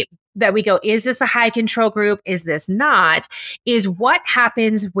be that we go, is this a high control group? Is this not? Is what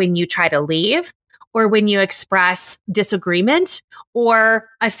happens when you try to leave or when you express disagreement or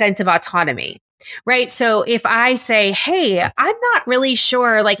a sense of autonomy, right? So if I say, hey, I'm not really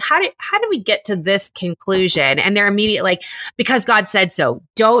sure, like, how do we get to this conclusion? And they're immediately like, because God said so.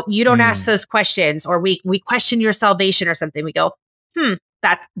 You don't ask those questions, or we question your salvation or something. We go,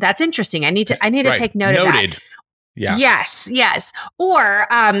 that's interesting. I need to take note of that. Yeah. Yes. Or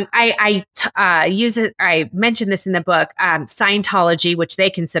I use it. I mentioned this in the book, Scientology, which they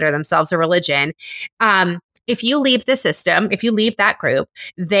consider themselves a religion. If you leave the system, if you leave that group,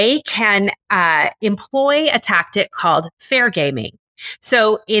 they can employ a tactic called fair gaming.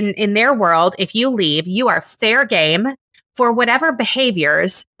 So in their world, if you leave, you are fair game for whatever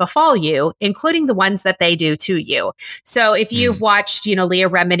behaviors befall you, including the ones that they do to you. So if you've watched, Leah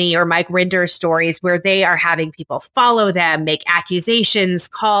Remini or Mike Rinder's stories where they are having people follow them, make accusations,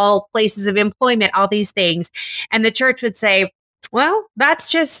 call places of employment, all these things, and the church would say, well,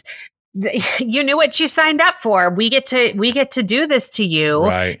 that's just, you knew what you signed up for. We get to do this to you,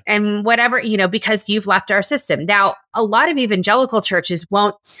 right, and whatever, because you've left our system. Now, a lot of evangelical churches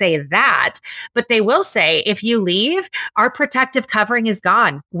won't say that, but they will say, if you leave, our protective covering is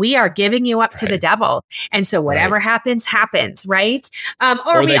gone. We are giving you up to the devil. And so whatever happens, right?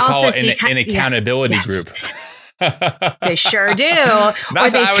 Or we also see an accountability group. They sure do. Not or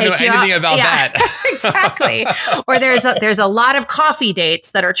they that I would know anything about that. Exactly. Or there's a lot of coffee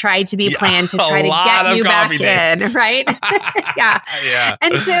dates that are tried to be planned to try to get you back in, right? Yeah.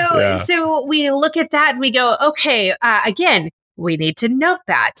 And so we look at that and we go, okay, again, we need to note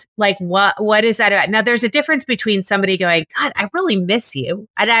that. Like, what is that about? Now, there's a difference between somebody going, God, I really miss you.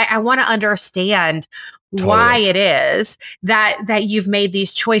 And I want to understand why it is that you've made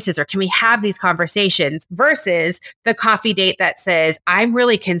these choices, or can we have these conversations, versus the coffee date that says, I'm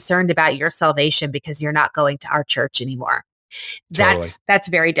really concerned about your salvation because you're not going to our church anymore. That's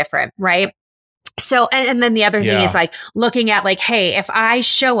very different, right? So, and then the other thing is like looking at like, hey, if I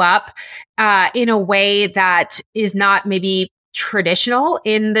show up in a way that is not maybe traditional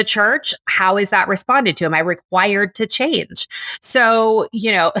in the church, how is that responded to? Am I required to change? So,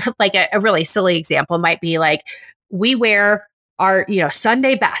 like a really silly example might be like, we wear our,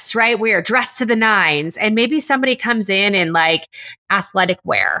 Sunday best, right? We are dressed to the nines, and maybe somebody comes in like athletic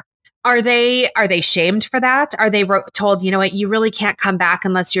wear. Are they shamed for that? Are they told, what, you really can't come back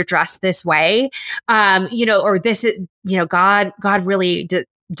unless you're dressed this way? Or this is, God really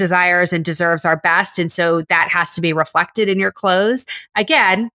desires and deserves our best. And so that has to be reflected in your clothes.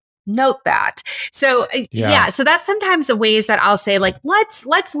 Again, note that. So so that's sometimes the ways that I'll say, like, let's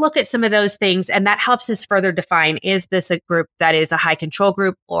look at some of those things. And that helps us further define, is this a group that is a high control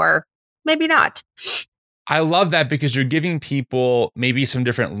group or maybe not? I love that, because you're giving people maybe some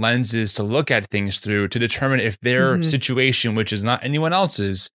different lenses to look at things through to determine if their situation, which is not anyone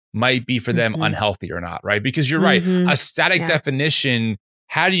else's, might be for them unhealthy or not, right? Because you're right, a static definition,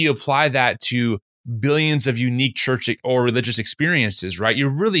 how do you apply that to billions of unique church or religious experiences, right? You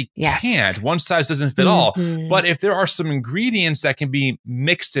really can't. One size doesn't fit all. But if there are some ingredients that can be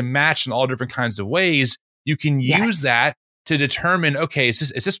mixed and matched in all different kinds of ways, you can use that to determine, okay, is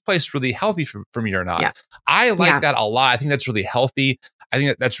this place really healthy for me or not? Yeah. I like that a lot. I think that's really healthy. I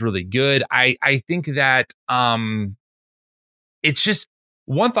think that's really good. I think that it's just,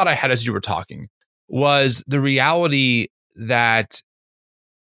 one thought I had as you were talking was the reality that,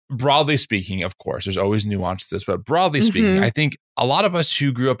 broadly speaking, of course, there's always nuance to this, but broadly speaking, I think a lot of us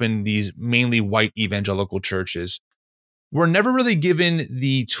who grew up in these mainly white evangelical churches were never really given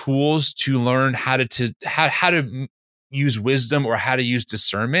the tools to learn how to use wisdom or how to use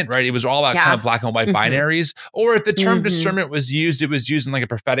discernment, right? It was all that kind of black and white binaries. Or if the term discernment was used, it was used in like a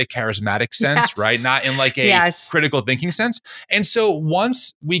prophetic, charismatic sense, right? Not in like a critical thinking sense. And so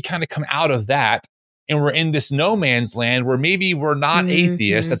once we kind of come out of that, and we're in this no man's land where maybe we're not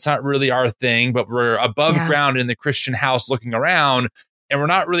atheists, that's not really our thing, but we're above ground in the Christian house looking around, and we're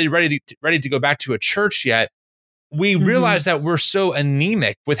not really ready to go back to a church yet. We realize that we're so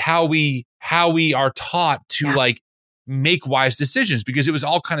anemic with how we are taught to like make wise decisions, because it was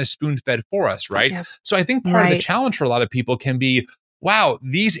all kind of spoon-fed for us, right? So I think part of the challenge for a lot of people can be, wow,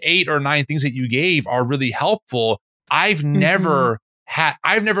 these 8 or 9 things that you gave are really helpful. I've never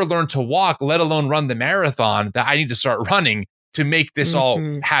learned to walk, let alone run the marathon that I need to start running to make this all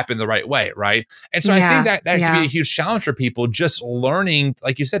happen the right way, right? And so I think that can be a huge challenge for people, just learning,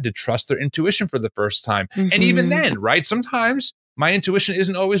 like you said, to trust their intuition for the first time. And even then, right? Sometimes my intuition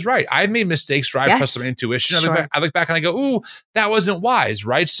isn't always right. I've made mistakes where I've trusted my intuition. I look back and I go, ooh, that wasn't wise,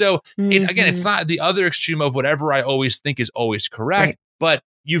 right? So again, it's not the other extreme of whatever I always think is always correct, but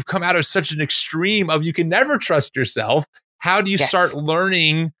you've come out of such an extreme of you can never trust yourself. How do you start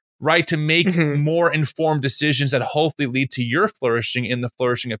learning, right, to make more informed decisions that hopefully lead to your flourishing and the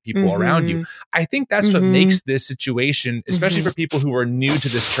flourishing of people around you? I think that's what makes this situation, especially for people who are new to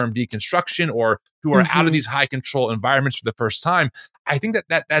this term deconstruction or who are out of these high control environments for the first time. I think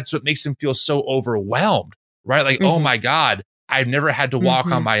that's what makes them feel so overwhelmed, right? Like, oh my God, I've never had to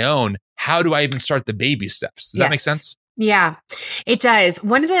walk on my own. how do I even start the baby steps? Does that make sense? Yeah, it does.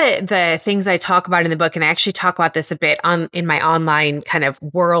 One of the things I talk about in the book, and I actually talk about this a bit in my online kind of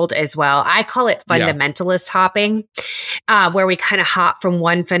world as well, I call it fundamentalist hopping, where we kind of hop from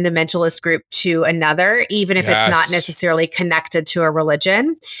one fundamentalist group to another, even if it's not necessarily connected to a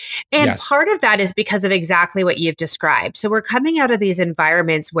religion. And part of that is because of exactly what you've described. So we're coming out of these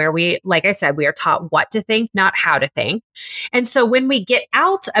environments where we, like I said, we are taught what to think, not how to think. And so when we get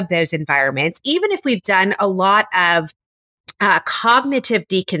out of those environments, even if we've done a lot of cognitive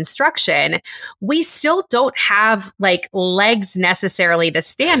deconstruction, we still don't have like legs necessarily to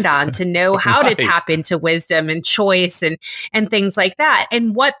stand on to know how to tap into wisdom and choice and things like that.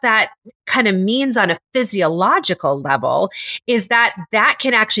 And what that kind of means on a physiological level is that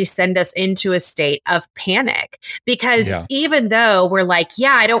can actually send us into a state of panic, because even though we're like,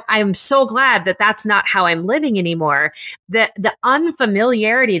 I'm so glad that that's not how I'm living anymore. The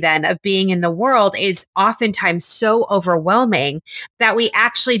unfamiliarity then of being in the world is oftentimes so overwhelming that we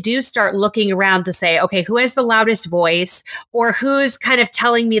actually do start looking around to say, okay, who has the loudest voice, or who's kind of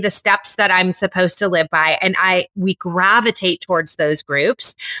telling me the steps that I'm supposed to live by? And we gravitate towards those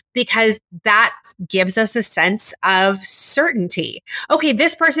groups because that gives us a sense of certainty. Okay,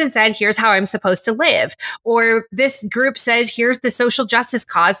 this person said, here's how I'm supposed to live. Or this group says, here's the social justice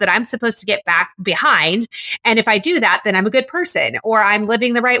cause that I'm supposed to get back behind. And if I do that, then I'm a good person, or I'm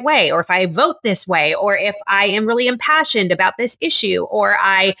living the right way, or if I vote this way, or if I am really impassioned about this issue, or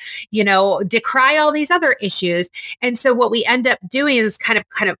I, decry all these other issues. And so what we end up doing is kind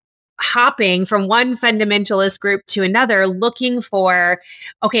of hopping from one fundamentalist group to another, looking for,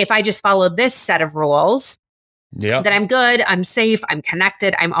 okay, if I just follow this set of rules, then I'm good, I'm safe, I'm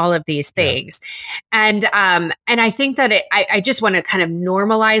connected, I'm all of these things. And I think that I just want to kind of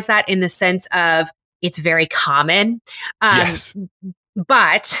normalize that in the sense of it's very common.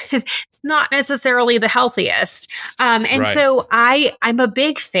 But it's not necessarily the healthiest. So I'm a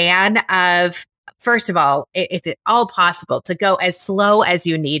big fan of, first of all, if it's all possible, to go as slow as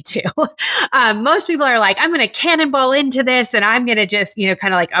you need to. Most people are like, I'm going to cannonball into this and I'm going to just,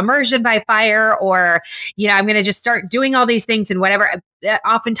 kind of like immersion by fire, or, I'm going to just start doing all these things and whatever. That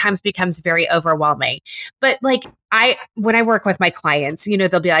oftentimes becomes very overwhelming. But like when I work with my clients,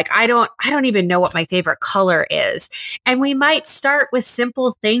 they'll be like, I don't even know what my favorite color is. And we might start with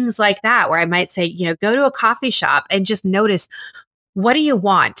simple things like that, where I might say, go to a coffee shop and just notice, what do you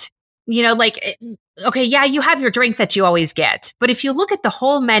want? Okay, you have your drink that you always get. But if you look at the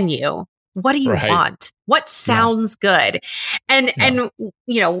whole menu, what do you want? What sounds good? And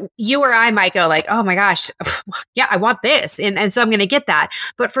you or I might go like, oh my gosh, I want this. And so I'm going to get that.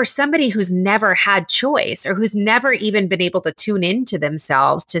 But for somebody who's never had choice, or who's never even been able to tune into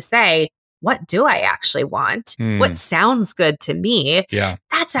themselves to say, what do I actually want? What sounds good to me?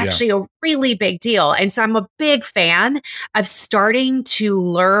 That's actually a really big deal. And so I'm a big fan of starting to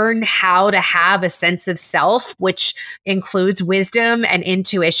learn how to have a sense of self, which includes wisdom and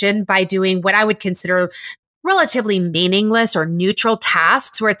intuition, by doing what I would consider relatively meaningless or neutral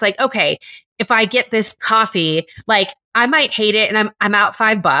tasks, where it's like, okay, if I get this coffee, like I might hate it and I'm out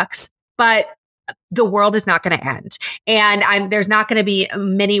 $5, but the world is not going to end. And there's not going to be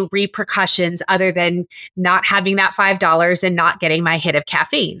many repercussions other than not having that $5 and not getting my hit of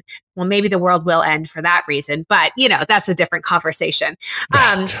caffeine. Well, maybe the world will end for that reason, but that's a different conversation.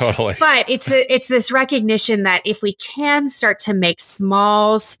 Totally. But it's this recognition that if we can start to make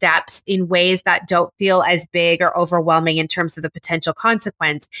small steps in ways that don't feel as big or overwhelming in terms of the potential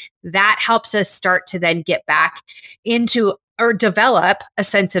consequence, that helps us start to then get back into or develop a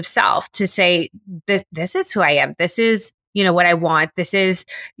sense of self to say, this is who I am. This is, what I want. This is,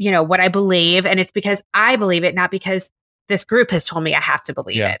 what I believe. And it's because I believe it, not because this group has told me I have to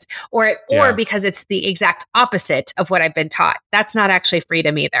believe it, or because it's the exact opposite of what I've been taught. That's not actually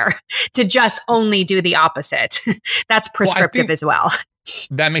freedom either, to just only do the opposite. That's prescriptive as well.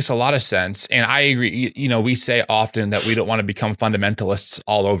 That makes a lot of sense. And I agree. We say often that we don't want to become fundamentalists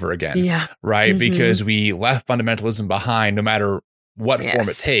all over again. Right. Because we left fundamentalism behind, no matter what form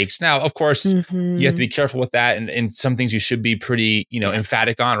it takes. Now, of course, you have to be careful with that. And some things you should be pretty,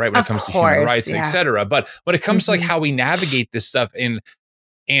 emphatic on, right? When it comes to human rights, et cetera. But when it comes to like how we navigate this stuff and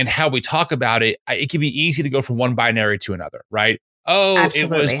how we talk about it, it can be easy to go from one binary to another, right? Oh,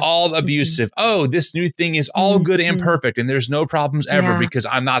 absolutely. It was all abusive. Oh, this new thing is all good and perfect, and there's no problems ever because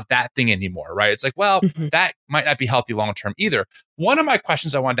I'm not that thing anymore, right? It's like, well, that might not be healthy long term either. One of my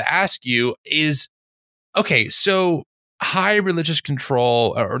questions I wanted to ask you is, okay, so high religious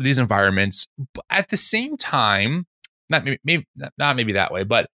control or these environments, at the same time, not maybe that way,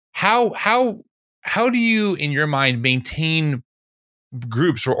 but how do you, in your mind, maintain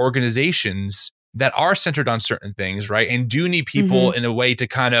groups or organizations that are centered on certain things, right? And do need people in a way to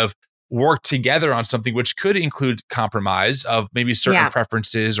kind of work together on something, which could include compromise of maybe certain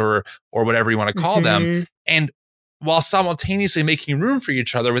preferences or whatever you want to call them. And while simultaneously making room for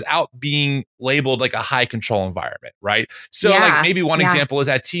each other without being labeled like a high control environment, right? So like maybe one example is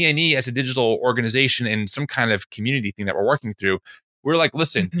at TNE as a digital organization and some kind of community thing that we're working through. We're like,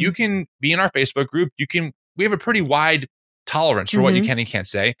 listen, you can be in our Facebook group. We have a pretty wide tolerance for what you can and can't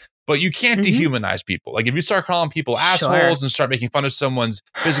say, but you can't dehumanize people. Like if you start calling people assholes and start making fun of someone's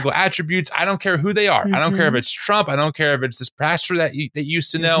physical attributes, I don't care who they are. I don't care if it's Trump. I don't care if it's this pastor that you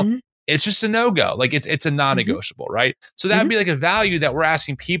used to know. It's just a no-go. Like it's a non-negotiable, right? So that would be like a value that we're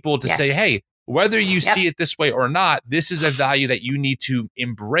asking people to say, hey, whether you see it this way or not, this is a value that you need to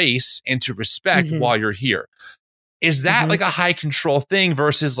embrace and to respect while you're here. Is that like a high control thing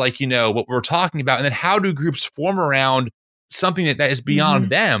versus like, you know, what we're talking about? And then how do groups form around something that is beyond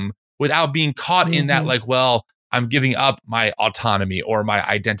them without being caught in that like, well, I'm giving up my autonomy or my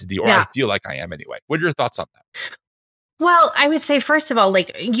identity, or I feel like I am anyway. What are your thoughts on that? Well, I would say, first of all,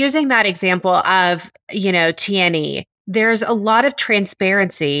 like using that example of, you know, TNE, there's a lot of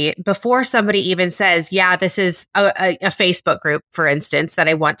transparency before somebody even says, yeah, this is a Facebook group, for instance, that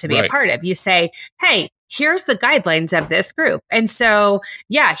I want to be a part of. You say, hey, here's the guidelines of this group. And so,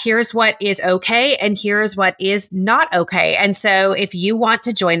 yeah, here's what is okay. And here's what is not okay. And so if you want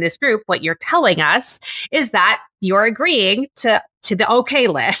to join this group, what you're telling us is that you're agreeing to the okay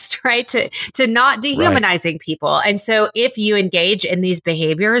list, right? To not dehumanizing people. And so if you engage in these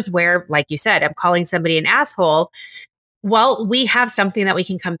behaviors where, like you said, I'm calling somebody an asshole, well, we have something that we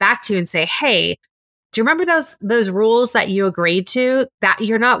can come back to and say, hey, do you remember those rules that you agreed to, that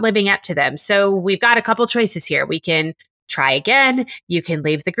you're not living up to them? So we've got a couple choices here. We can try again. You can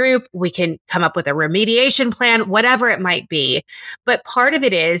leave the group. We can come up with a remediation plan, whatever it might be. But part of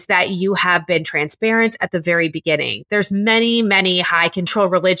it is that you have been transparent at the very beginning. There's many, many high control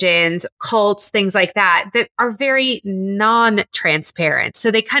religions, cults, things like that are very non-transparent.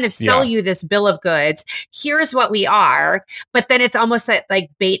 So they kind of sell you this bill of goods. Here's what we are. But then it's almost like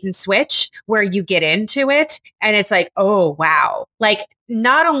bait and switch where you get into it and it's like, oh, wow. Like,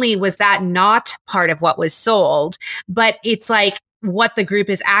 not only was that not part of what was sold, but it's like what the group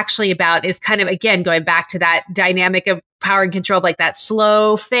is actually about is kind of, again, going back to that dynamic of power and control, like that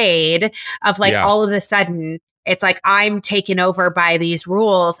slow fade of like all of a sudden, it's like I'm taken over by these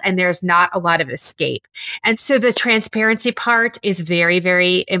rules and there's not a lot of escape. And so the transparency part is very,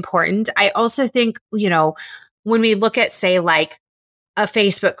 very important. I also think, you know, when we look at, say, like a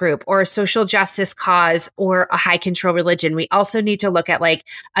Facebook group or a social justice cause or a high control religion, we also need to look at, like,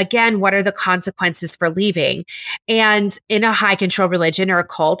 again, what are the consequences for leaving? And in a high control religion or a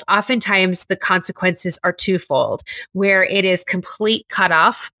cult, oftentimes the consequences are twofold, where it is complete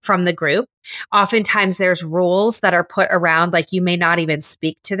cutoff from the group. Oftentimes there's rules that are put around, like you may not even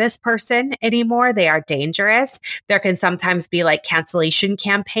speak to this person anymore. They are dangerous. There can sometimes be like cancellation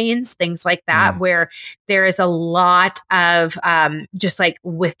campaigns, things like that, where there is a lot of just like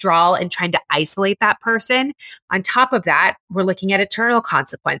withdrawal and trying to isolate that person. On top of that, we're looking at eternal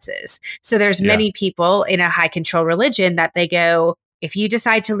consequences. So there's many people in a high control religion that they go, if you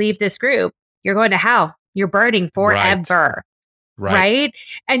decide to leave this group, you're going to hell. You're burning forever. Right.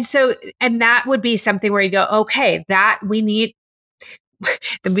 And so, and that would be something where you go, okay, that we need,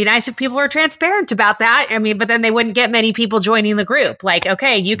 it'd be nice if people were transparent about that. I mean, but then they wouldn't get many people joining the group. Like,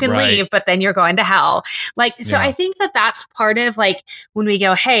 okay, you can leave, but then you're going to hell. Like, so I think that that's part of like, when we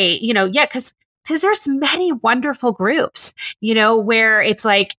go, hey, you know, cause there's many wonderful groups, you know, where it's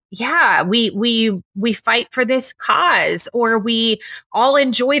like, yeah, we fight for this cause, or we all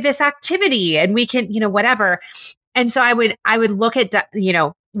enjoy this activity and we can, you know, whatever. And so I would look at, you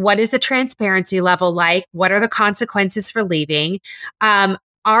know, what is the transparency level like? What are the consequences for leaving?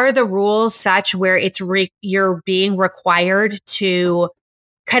 Are the rules such where it's you're being required to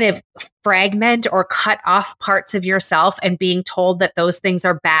kind of fragment or cut off parts of yourself and being told that those things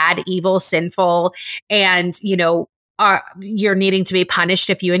are bad, evil, sinful, and, you know, you're needing to be punished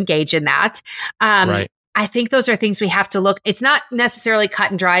if you engage in that. I think those are things we have to look. It's not necessarily cut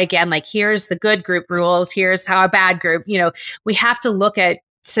and dry again, like here's the good group rules, here's how a bad group, you know, we have to look at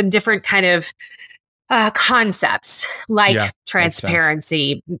some different kind of concepts like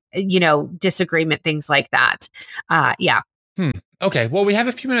transparency, you know, disagreement, things like that. Okay. Well, we have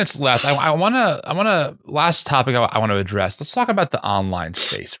a few minutes left. I want to last topic I want to address. Let's talk about the online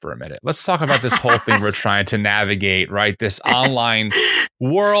space for a minute. Let's talk about this whole thing we're trying to navigate, right? This online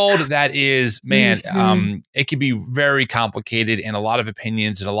world that is, man, it can be very complicated and a lot of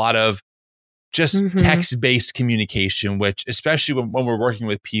opinions and a lot of just text-based communication, which especially when we're working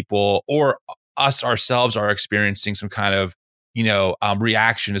with people or us ourselves are experiencing some kind of,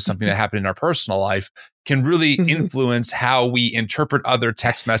 reaction to something that happened in our personal life, can really influence how we interpret other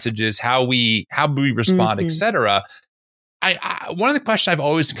text messages, how we respond, etc. One of the questions I've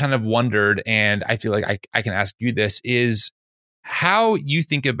always kind of wondered, and I feel like I can ask you this, is how you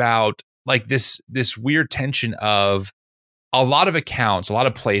think about like this weird tension of a lot of accounts, a lot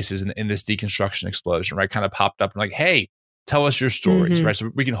of places in this deconstruction explosion, right, kind of popped up and like, hey, tell us your stories, right?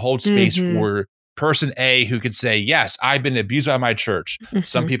 So we can hold space for person A who could say, yes, I've been abused by my church.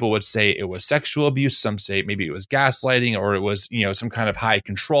 Some people would say it was sexual abuse. Some say maybe it was gaslighting, or it was, some kind of high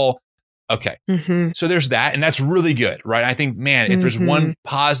control. Okay. So there's that. And that's really good, right? I think, man, if there's one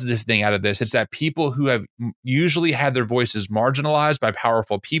positive thing out of this, it's that people who have usually had their voices marginalized by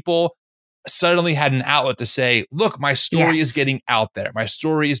powerful people suddenly had an outlet to say, look, my story is getting out there. My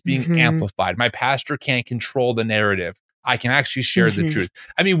story is being amplified. My pastor can't control the narrative. I can actually share the truth.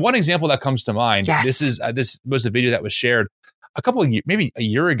 I mean, one example that comes to mind, this was a video that was shared a couple of years, maybe a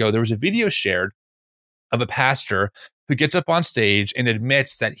year ago. There was a video shared of a pastor who gets up on stage and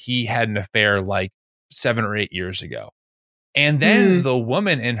admits that he had an affair like 7 or 8 years ago. And then the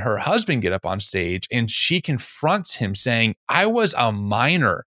woman and her husband get up on stage and she confronts him saying, I was a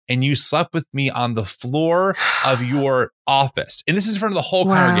minor and you slept with me on the floor of your office. And this is in front of the whole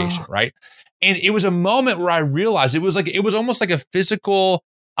congregation, right? And it was a moment where I realized it was almost like a physical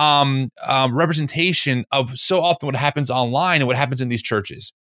representation of so often what happens online and what happens in these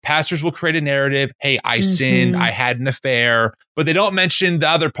churches. Pastors will create a narrative. Hey, I sinned. I had an affair, but they don't mention the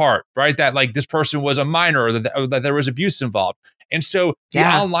other part, right? That like this person was a minor or that there was abuse involved. And so the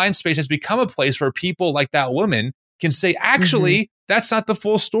online space has become a place where people like that woman can say, actually, that's not the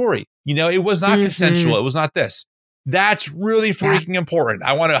full story. It was not consensual. It was not this. That's really freaking important.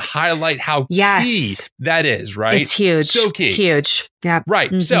 I want to highlight how key that is, right? It's huge. So key. Huge. Yeah.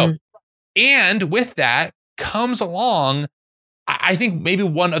 Right. So, and with that comes along, I think maybe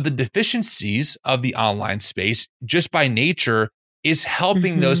one of the deficiencies of the online space, just by nature, is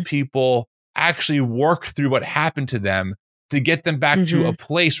helping those people actually work through what happened to them to get them back to a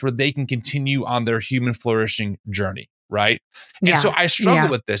place where they can continue on their human flourishing journey, right? And so I struggle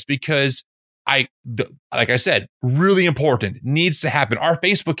with this because like I said, really important, needs to happen. Our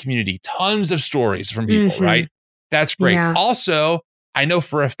Facebook community, tons of stories from people, right? That's great. Yeah. Also, I know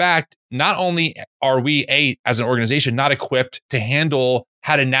for a fact, not only are we as an organization not equipped to handle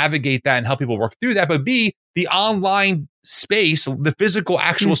how to navigate that and help people work through that, but B, the online space, the physical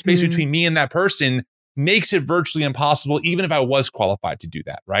actual space between me and that person makes it virtually impossible, even if I was qualified to do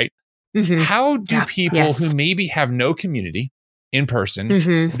that, right? How do people who maybe have no community in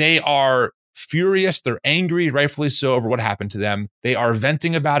person, they are furious, they're angry, rightfully so, over what happened to them. They are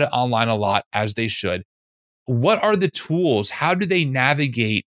venting about it online a lot, as they should. What are the tools? How do they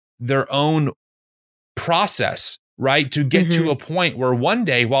navigate their own process, right? To get to a point where one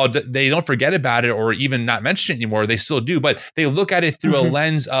day, while they don't forget about it or even not mention it anymore, they still do, but they look at it through a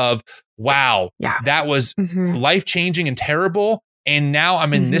lens of, wow, that was life-changing and terrible. And now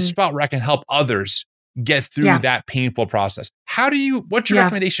I'm in this spot where I can help others get through that painful process. What's your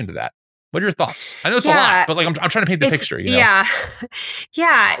recommendation to that? What are your thoughts? I know it's a lot, but like I'm trying to paint the picture. Yeah.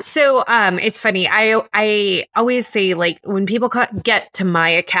 So it's funny. I always say, like, when people get to my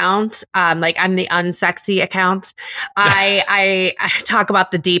account, like I'm the unsexy account. I talk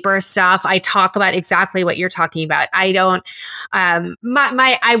about the deeper stuff. I talk about exactly what you're talking about. I don't.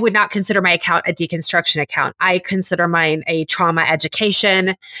 I would not consider my account a deconstruction account. I consider mine a trauma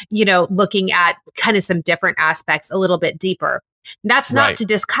education. Looking at kind of some different aspects a little bit deeper. That's not to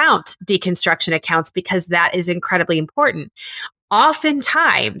discount deconstruction accounts, because that is incredibly important.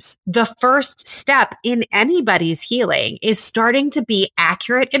 Oftentimes, the first step in anybody's healing is starting to be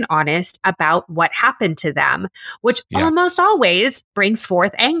accurate and honest about what happened to them, which almost always brings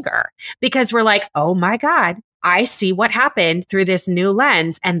forth anger, because we're like, oh my God, I see what happened through this new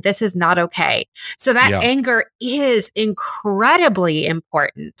lens, and this is not okay. So that anger is incredibly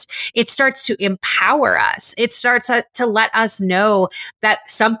important. It starts to empower us. It starts to let us know that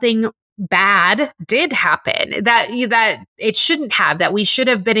something bad did happen, that it shouldn't have, that we should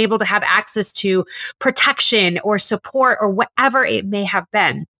have been able to have access to protection or support or whatever it may have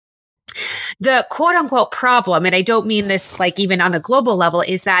been. The quote unquote problem, and I don't mean this like even on a global level,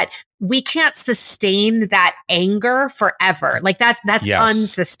 is that we can't sustain that anger forever. Like that's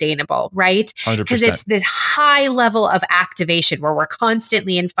unsustainable, right? Because it's this high level of activation where we're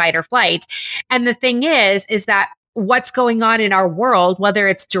constantly in fight or flight. And the thing is that what's going on in our world, whether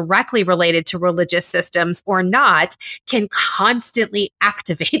it's directly related to religious systems or not, can constantly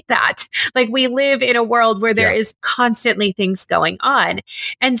activate that. Like we live in a world where there is constantly things going on.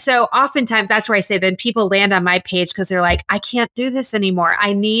 And so oftentimes that's where I say then people land on my page because they're like, I can't do this anymore.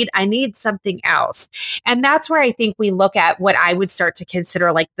 I need something else. And that's where I think we look at what I would start to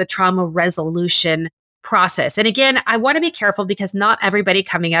consider like the trauma resolution process. And again, I want to be careful because not everybody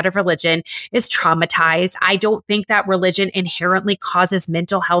coming out of religion is traumatized. I don't think that religion inherently causes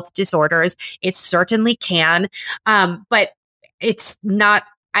mental health disorders. It certainly can. But it's not,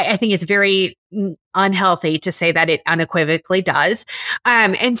 I think it's very unhealthy to say that it unequivocally does.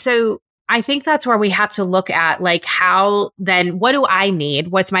 And so I think that's where we have to look at like how then what do I need?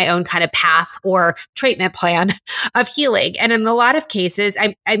 What's my own kind of path or treatment plan of healing? And in a lot of cases,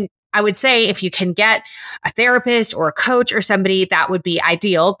 I would say if you can get a therapist or a coach or somebody, that would be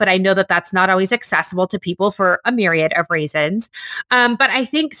ideal. But I know that that's not always accessible to people for a myriad of reasons. But I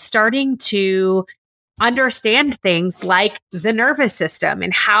think starting to understand things like the nervous system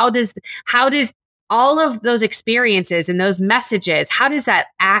and how does all of those experiences and those messages, how does that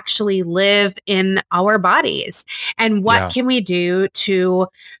actually live in our bodies? And what can we do to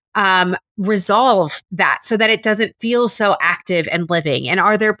resolve that so that it doesn't feel so active and living? And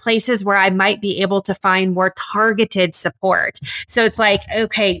are there places where I might be able to find more targeted support? So it's like,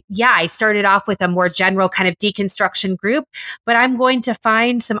 okay, yeah, I started off with a more general kind of deconstruction group, but I'm going to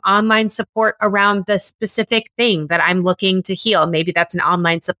find some online support around the specific thing that I'm looking to heal. Maybe that's an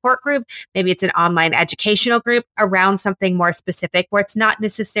online support group. Maybe it's an online educational group around something more specific where it's not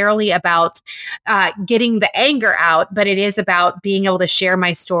necessarily about getting the anger out, but it is about being able to share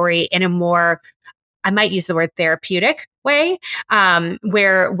my story in a more, I might use the word therapeutic way,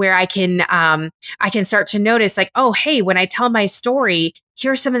 where I can start to notice like, oh, hey, when I tell my story,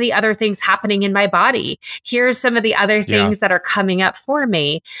 here's some of the other things happening in my body. Here's some of the other things that are coming up for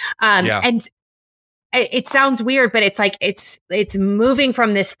me. And it sounds weird, but it's like, it's moving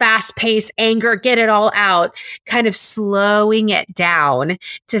from this fast paced anger, get it all out, kind of slowing it down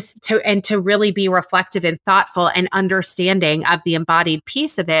to really be reflective and thoughtful and understanding of the embodied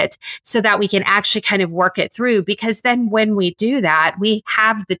piece of it so that we can actually kind of work it through. Because then when we do that, we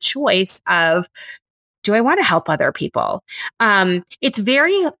have the choice of, do I want to help other people? It's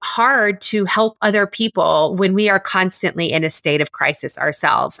very hard to help other people when we are constantly in a state of crisis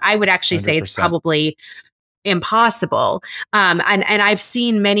ourselves. I would actually 100%. Say it's probably impossible. And I've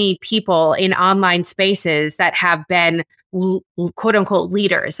seen many people in online spaces that have been quote unquote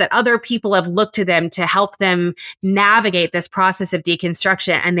leaders, that other people have looked to them to help them navigate this process of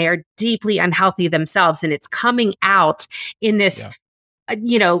deconstruction, and they are deeply unhealthy themselves. And it's coming out in this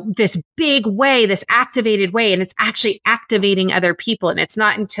this big way, this activated way, and it's actually activating other people. And it's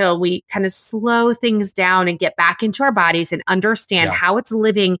not until we kind of slow things down and get back into our bodies and understand how it's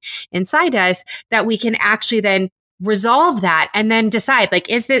living inside us that we can actually then resolve that and then decide, like,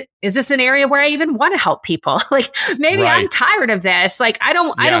 is this an area where I even want to help people? Like, maybe I'm tired of this. Like, I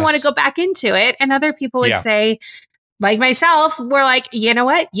don't want to go back into it. And other people would say, like myself, we're like, you know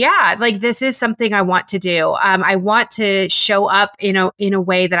what? Yeah, like this is something I want to do. I want to show up in a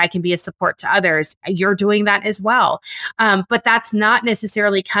way that I can be a support to others. You're doing that as well. But that's not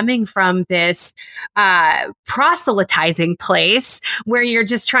necessarily coming from this proselytizing place where you're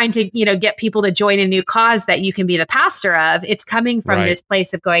just trying to, get people to join a new cause that you can be the pastor of. It's coming from this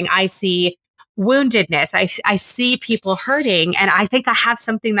place of going, I see woundedness. I see people hurting, and I think I have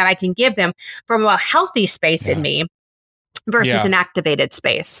something that I can give them from a healthy space in me versus an activated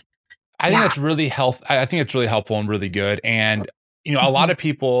space. I think that's really I think it's really helpful and really good. And, a lot of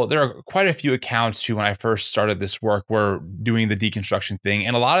people, there are quite a few accounts who, when I first started this work, were doing the deconstruction thing.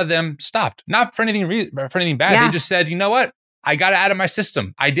 And a lot of them stopped, not for anything bad. Yeah. They just said, you know what? I got it out of my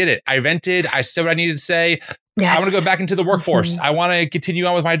system. I did it. I vented. I said what I needed to say. Yes. I want to go back into the workforce. I want to continue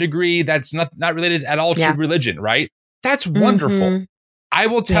on with my degree. That's not related at all to religion, right? That's wonderful. I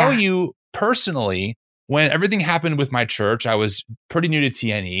will tell you personally, when everything happened with my church, I was pretty new to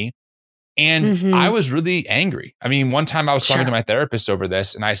TNE, and I was really angry. I mean, one time I was talking to my therapist over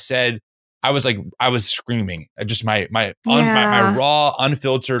this, and I said, I was screaming at just my raw,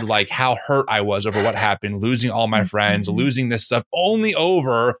 unfiltered, like how hurt I was over what happened, losing all my friends, losing this stuff, only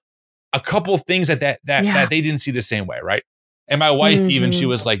over a couple of things that they didn't see the same way, right? And my wife, even, she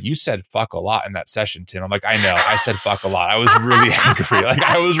was like, you said fuck a lot in that session, Tim. I'm like, I know, I said fuck a lot. I was really angry. Like,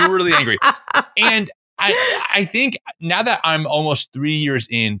 I was really angry. And I think now that I'm almost 3 years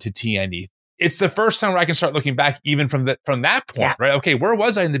into TNE, it's the first time where I can start looking back even from that point, right? Okay, where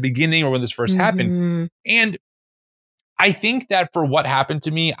was I in the beginning or when this first happened? And I think that for what happened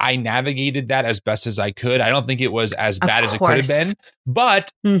to me, I navigated that as best as I could. I don't think it was as bad as it could have been,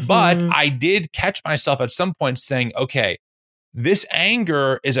 but I did catch myself at some point saying, okay, this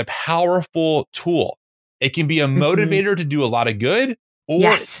anger is a powerful tool. It can be a motivator to do a lot of good,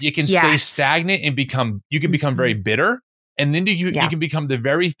 or you can stay stagnant and become very bitter. And then you can become the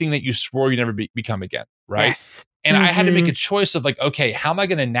very thing that you swore you never become again. Right. Yes. And I had to make a choice of like, okay, how am I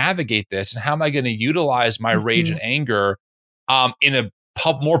going to navigate this? And how am I going to utilize my rage and anger in a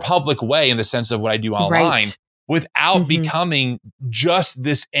more public way, in the sense of what I do online, without becoming just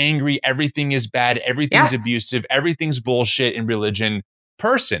this angry, everything is bad, everything's abusive, everything's bullshit in religion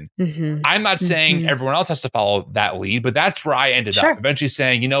person. I'm not saying everyone else has to follow that lead, but that's where I ended up eventually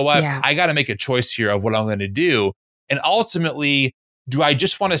saying, you know what, I got to make a choice here of what I'm going to do. And ultimately, do I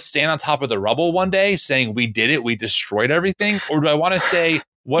just want to stand on top of the rubble one day saying we did it, we destroyed everything? Or do I want to say,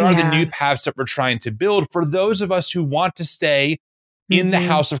 what are the new paths that we're trying to build for those of us who want to stay in the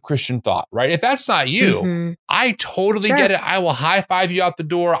house of Christian thought, right? If that's not you, I totally get it. I will high five you out the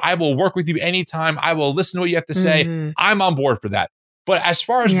door. I will work with you anytime. I will listen to what you have to say. I'm on board for that. But as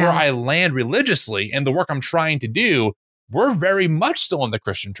far as where I land religiously and the work I'm trying to do, we're very much still in the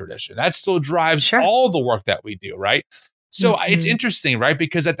Christian tradition. That still drives all the work that we do, right? So it's interesting, right?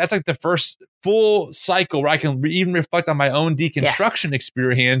 Because that's like the first full cycle where I can even reflect on my own deconstruction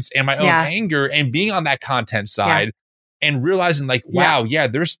experience and my own anger, and being on that content side and realizing like, wow,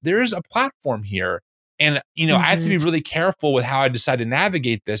 there's a platform here. And, you know, I have to be really careful with how I decide to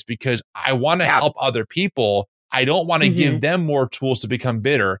navigate this, because I want to help other people. I don't want to give them more tools to become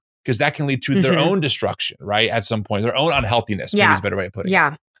bitter, because that can lead to their own destruction, right? At some point, their own unhealthiness, maybe is a better way of putting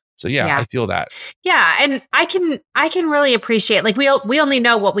it. So I feel that. Yeah. And I can really appreciate, like, we only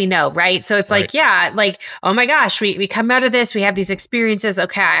know what we know, right? So it's like, like, oh my gosh, we come out of this, we have these experiences.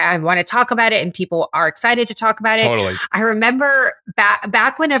 Okay. I want to talk about it, and people are excited to talk about it. Totally. I remember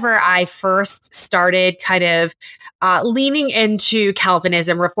back whenever I first started kind of leaning into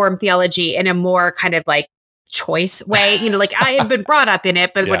Calvinism, Reformed theology in a more kind of like choice way, you know, like I had been brought up in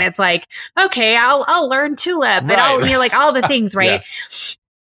it, but when it's like, okay, I'll learn tulip, and I'll, you know, like all the things, right?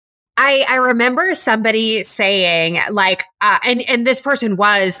 I remember somebody saying like, and this person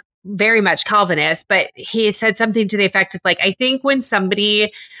was very much Calvinist, but he said something to the effect of like, I think when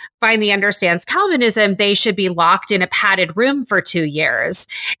somebody finally understands Calvinism, they should be locked in a padded room for 2 years.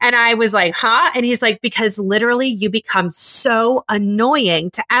 And I was like, huh? And he's like, because literally you become so annoying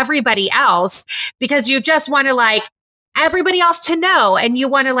to everybody else, because you just want to like everybody else to know, and you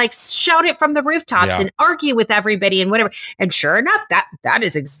want to like shout it from the rooftops and argue with everybody and whatever. And sure enough, that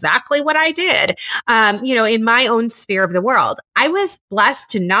is exactly what I did. You know, in my own sphere of the world, I was blessed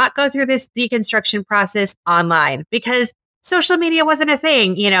to not go through this deconstruction process online, because social media wasn't a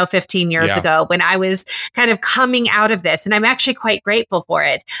thing, you know, 15 years ago when I was kind of coming out of this. And I'm actually quite grateful for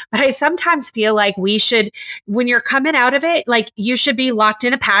it. But I sometimes feel like we should, when you're coming out of it, like you should be locked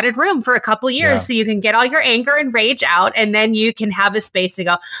in a padded room for a couple of years so you can get all your anger and rage out. And then you can have a space to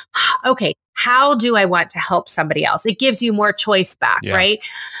go, okay, how do I want to help somebody else? It gives you more choice back, right?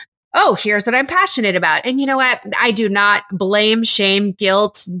 Oh, here's what I'm passionate about. And you know what? I do not blame, shame,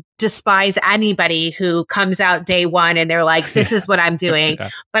 guilt, despise anybody who comes out day one and they're like, this is what I'm doing.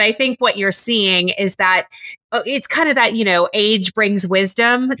 But I think what you're seeing is that it's kind of that, you know, age brings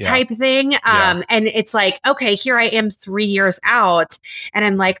wisdom type thing. And it's like, okay, here I am 3 years out, and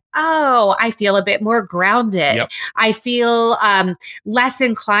I'm like, oh, I feel a bit more grounded. I feel less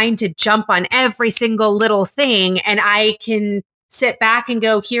inclined to jump on every single little thing. And I can sit back and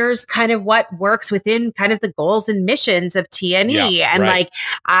go, here's kind of what works within kind of the goals and missions of TNE. And like,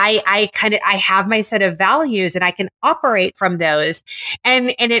 I have my set of values, and I can operate from those.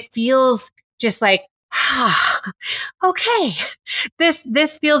 And it feels just like, okay,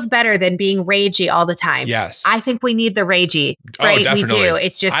 this feels better than being ragey all the time. Yes. I think we need the ragey, right? We do.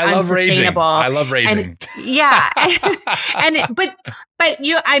 It's just unsustainable. I love raging. And, but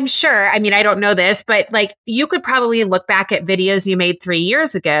I'm sure, I mean, I don't know this, but like you could probably look back at videos you made 3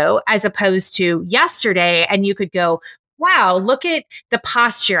 years ago as opposed to yesterday, and you could go, wow, look at the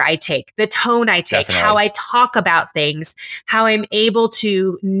posture I take, the tone I take, how I talk about things, how I'm able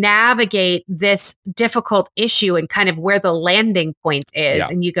to navigate this difficult issue and kind of where the landing point is.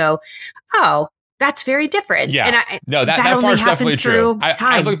 And you go, oh, that's very different. And that part's definitely true.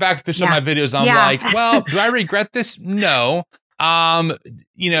 I look back to some of my videos, I'm like, well, do I regret this? No.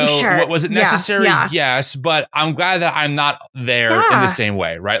 You know, was it necessary? Yes, but I'm glad that I'm not there in the same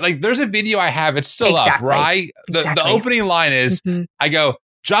way, right? Like there's a video I have, it's still up, right? The opening line is, I go,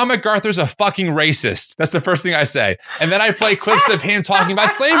 John MacArthur's a fucking racist. That's the first thing I say. And then I play clips of him talking about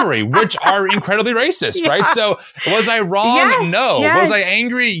slavery, which are incredibly racist, right? So was I wrong? Yes, No. yes. Was I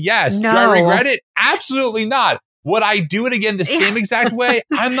angry? Yes. No. Do I regret it? Absolutely not. Would I do it again the same exact way?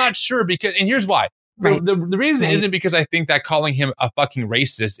 I'm not sure, because, and here's why. Right. The reason isn't because I think that calling him a fucking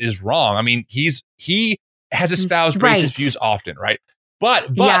racist is wrong. I mean, he has espoused racist views often, right? But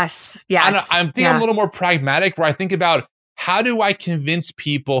yes. I think I'm a little more pragmatic, where I think about, how do I convince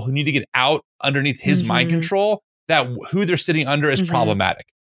people who need to get out underneath his mind control that who they're sitting under is problematic?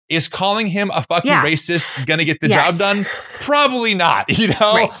 Is calling him a fucking racist gonna get the job done? Probably not. You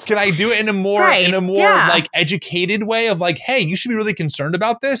know, Right. Can I do it in a more like educated way of like, hey, you should be really concerned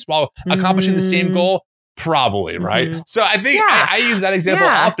about this while accomplishing the same goal? Probably, right? So I think I use that example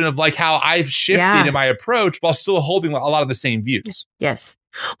often of like how I've shifted in my approach while still holding a lot of the same views. Yes.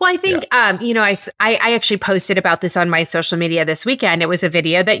 Well, I think, I actually posted about this on my social media this weekend. It was a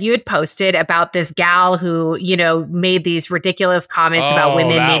video that you had posted about this gal who, made these ridiculous comments about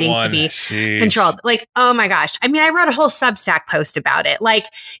women needing to be controlled. Like, oh my gosh. I mean, I wrote a whole Substack post about it. Like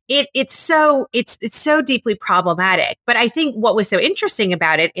it's so deeply problematic. But I think what was so interesting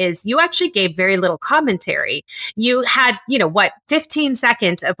about it is you actually gave very little commentary. You had, 15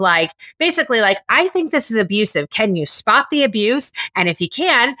 seconds of like, basically like, I think this is abusive. Can you spot the abuse? And if you can,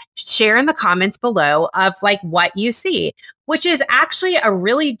 share in the comments below of like what you see, which is actually a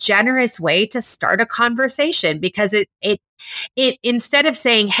really generous way to start a conversation, because it instead of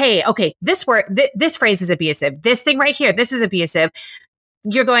saying, hey, okay, this phrase is abusive, this thing right here, this is abusive,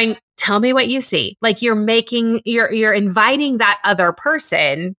 you're going, tell me what you see. Like you're inviting that other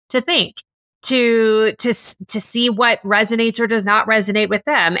person to think, to see what resonates or does not resonate with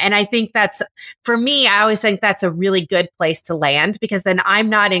them. And I think that's, for me, I always think that's a really good place to land, because then I'm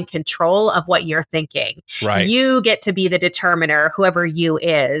not in control of what you're thinking. Right. You get to be the determiner, whoever you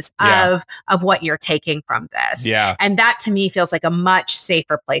is, of what you're taking from this. Yeah. And that to me feels like a much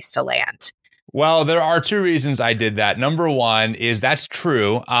safer place to land. Well, there are two reasons I did that. Number one is that's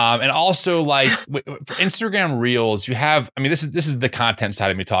true. And also like for Instagram Reels, you have, I mean, this is the content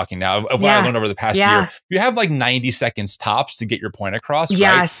side of me talking now of what I learned over the past year. You have like 90 seconds tops to get your point across.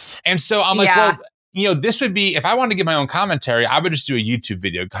 Yes. Right? And so I'm like, well, this would be, if I wanted to give my own commentary, I would just do a YouTube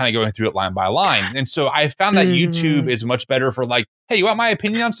video kind of going through it line by line. And so I found that YouTube is much better for like, hey, you want my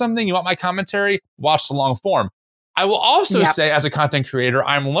opinion on something? You want my commentary? Watch the long form. I will also say, as a content creator,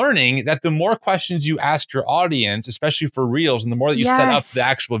 I'm learning that the more questions you ask your audience, especially for Reels, and the more that you set up the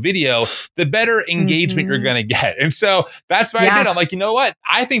actual video, the better engagement you're going to get. And so that's what I did. I'm like, you know what?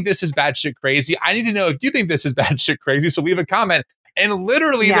 I think this is batshit crazy. I need to know if you think this is batshit crazy. So leave a comment. And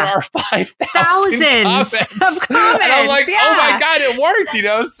literally there are 5,000 comments. Of comments. And I'm like, oh my God, it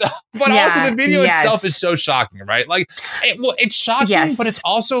worked, So, but also the video itself is so shocking, right? Like, it's shocking, but it's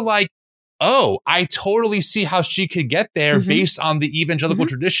also like, oh, I totally see how she could get there based on the evangelical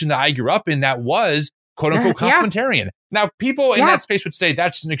tradition that I grew up in that was quote unquote complementarian. Now, people in that space would say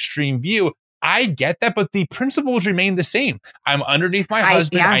that's an extreme view. I get that, but the principles remain the same. I'm underneath my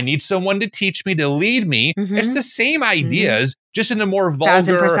husband. I need someone to teach me, to lead me. It's the same ideas, just in a more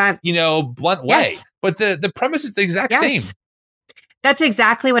vulgar, 1000%. Blunt way. But the premise is the exact same. That's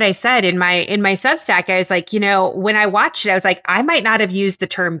exactly what I said in my Substack. I was like, when I watched it, I was like, I might not have used the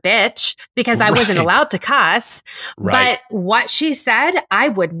term bitch because I wasn't allowed to cuss, but what she said, I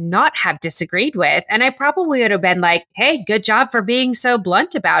would not have disagreed with. And I probably would have been like, hey, good job for being so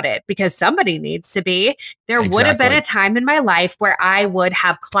blunt about it, because somebody needs to be. There would have been a time in my life where I would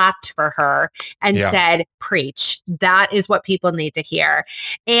have clapped for her and said, preach. That is what people need to hear.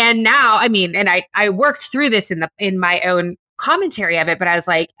 And now, I mean, and I worked through this in my own commentary of it, but I was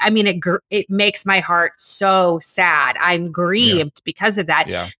like, I mean, it makes my heart so sad. I'm grieved because of that.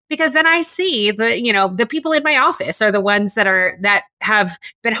 Because then I see the people in my office are the ones that have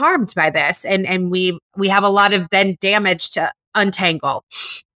been harmed by this, and we have a lot of then damage to untangle.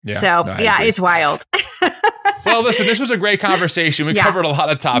 It's wild. Well, listen, this was a great conversation. We covered a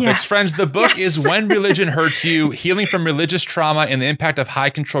lot of topics. Friends, the book is When Religion Hurts You, Healing from Religious Trauma and the Impact of High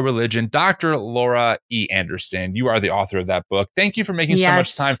Control Religion. Dr. Laura E. Anderson, you are the author of that book. Thank you for making so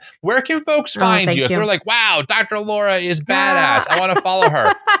much time. Where can folks find you? If they're like, wow, Dr. Laura is badass, I want to follow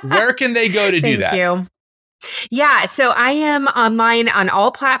her. Where can they go to do that? Thank you. Yeah, so I am online on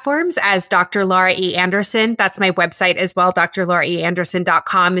all platforms as Dr. Laura E. Anderson. That's my website as well,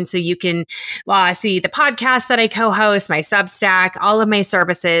 drlauraeanderson.com. And so you can see the podcast that I co-host, my Substack, all of my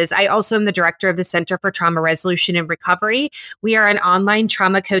services. I also am the director of the Center for Trauma Resolution and Recovery. We are an online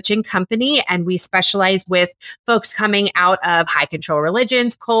trauma coaching company, and we specialize with folks coming out of high control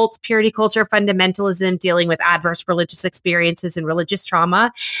religions, cults, purity culture, fundamentalism, dealing with adverse religious experiences and religious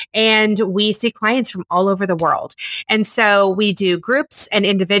trauma. And we see clients from all over the world. And so we do groups and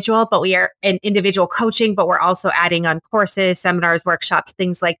individual, but we are in individual coaching, but we're also adding on courses, seminars, workshops,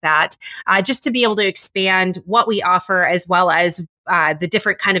 things like that, just to be able to expand what we offer, as well as the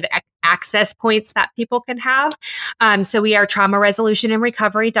different kind of access points that people can have. So we are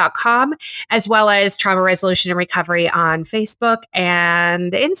traumaresolutionandrecovery.com, as well as Trauma Resolution and Recovery on Facebook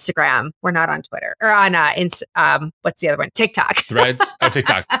and Instagram. We're not on Twitter or on what's the other one? TikTok. Threads? Oh,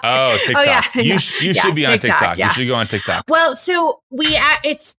 TikTok. Oh, TikTok. Oh, yeah. You should be on TikTok. Yeah. You should go on TikTok. Well, so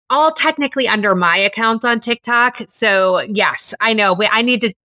it's all technically under my account on TikTok. So yes, I know I need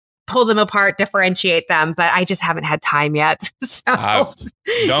to pull them apart, differentiate them, but I just haven't had time yet. So don't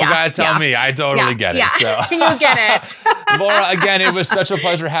gotta tell me. I totally get it. So you get it. Laura, again, it was such a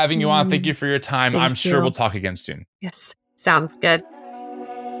pleasure having you on. Thank you for your time. I'm sure we'll talk again soon. Yes. Sounds good.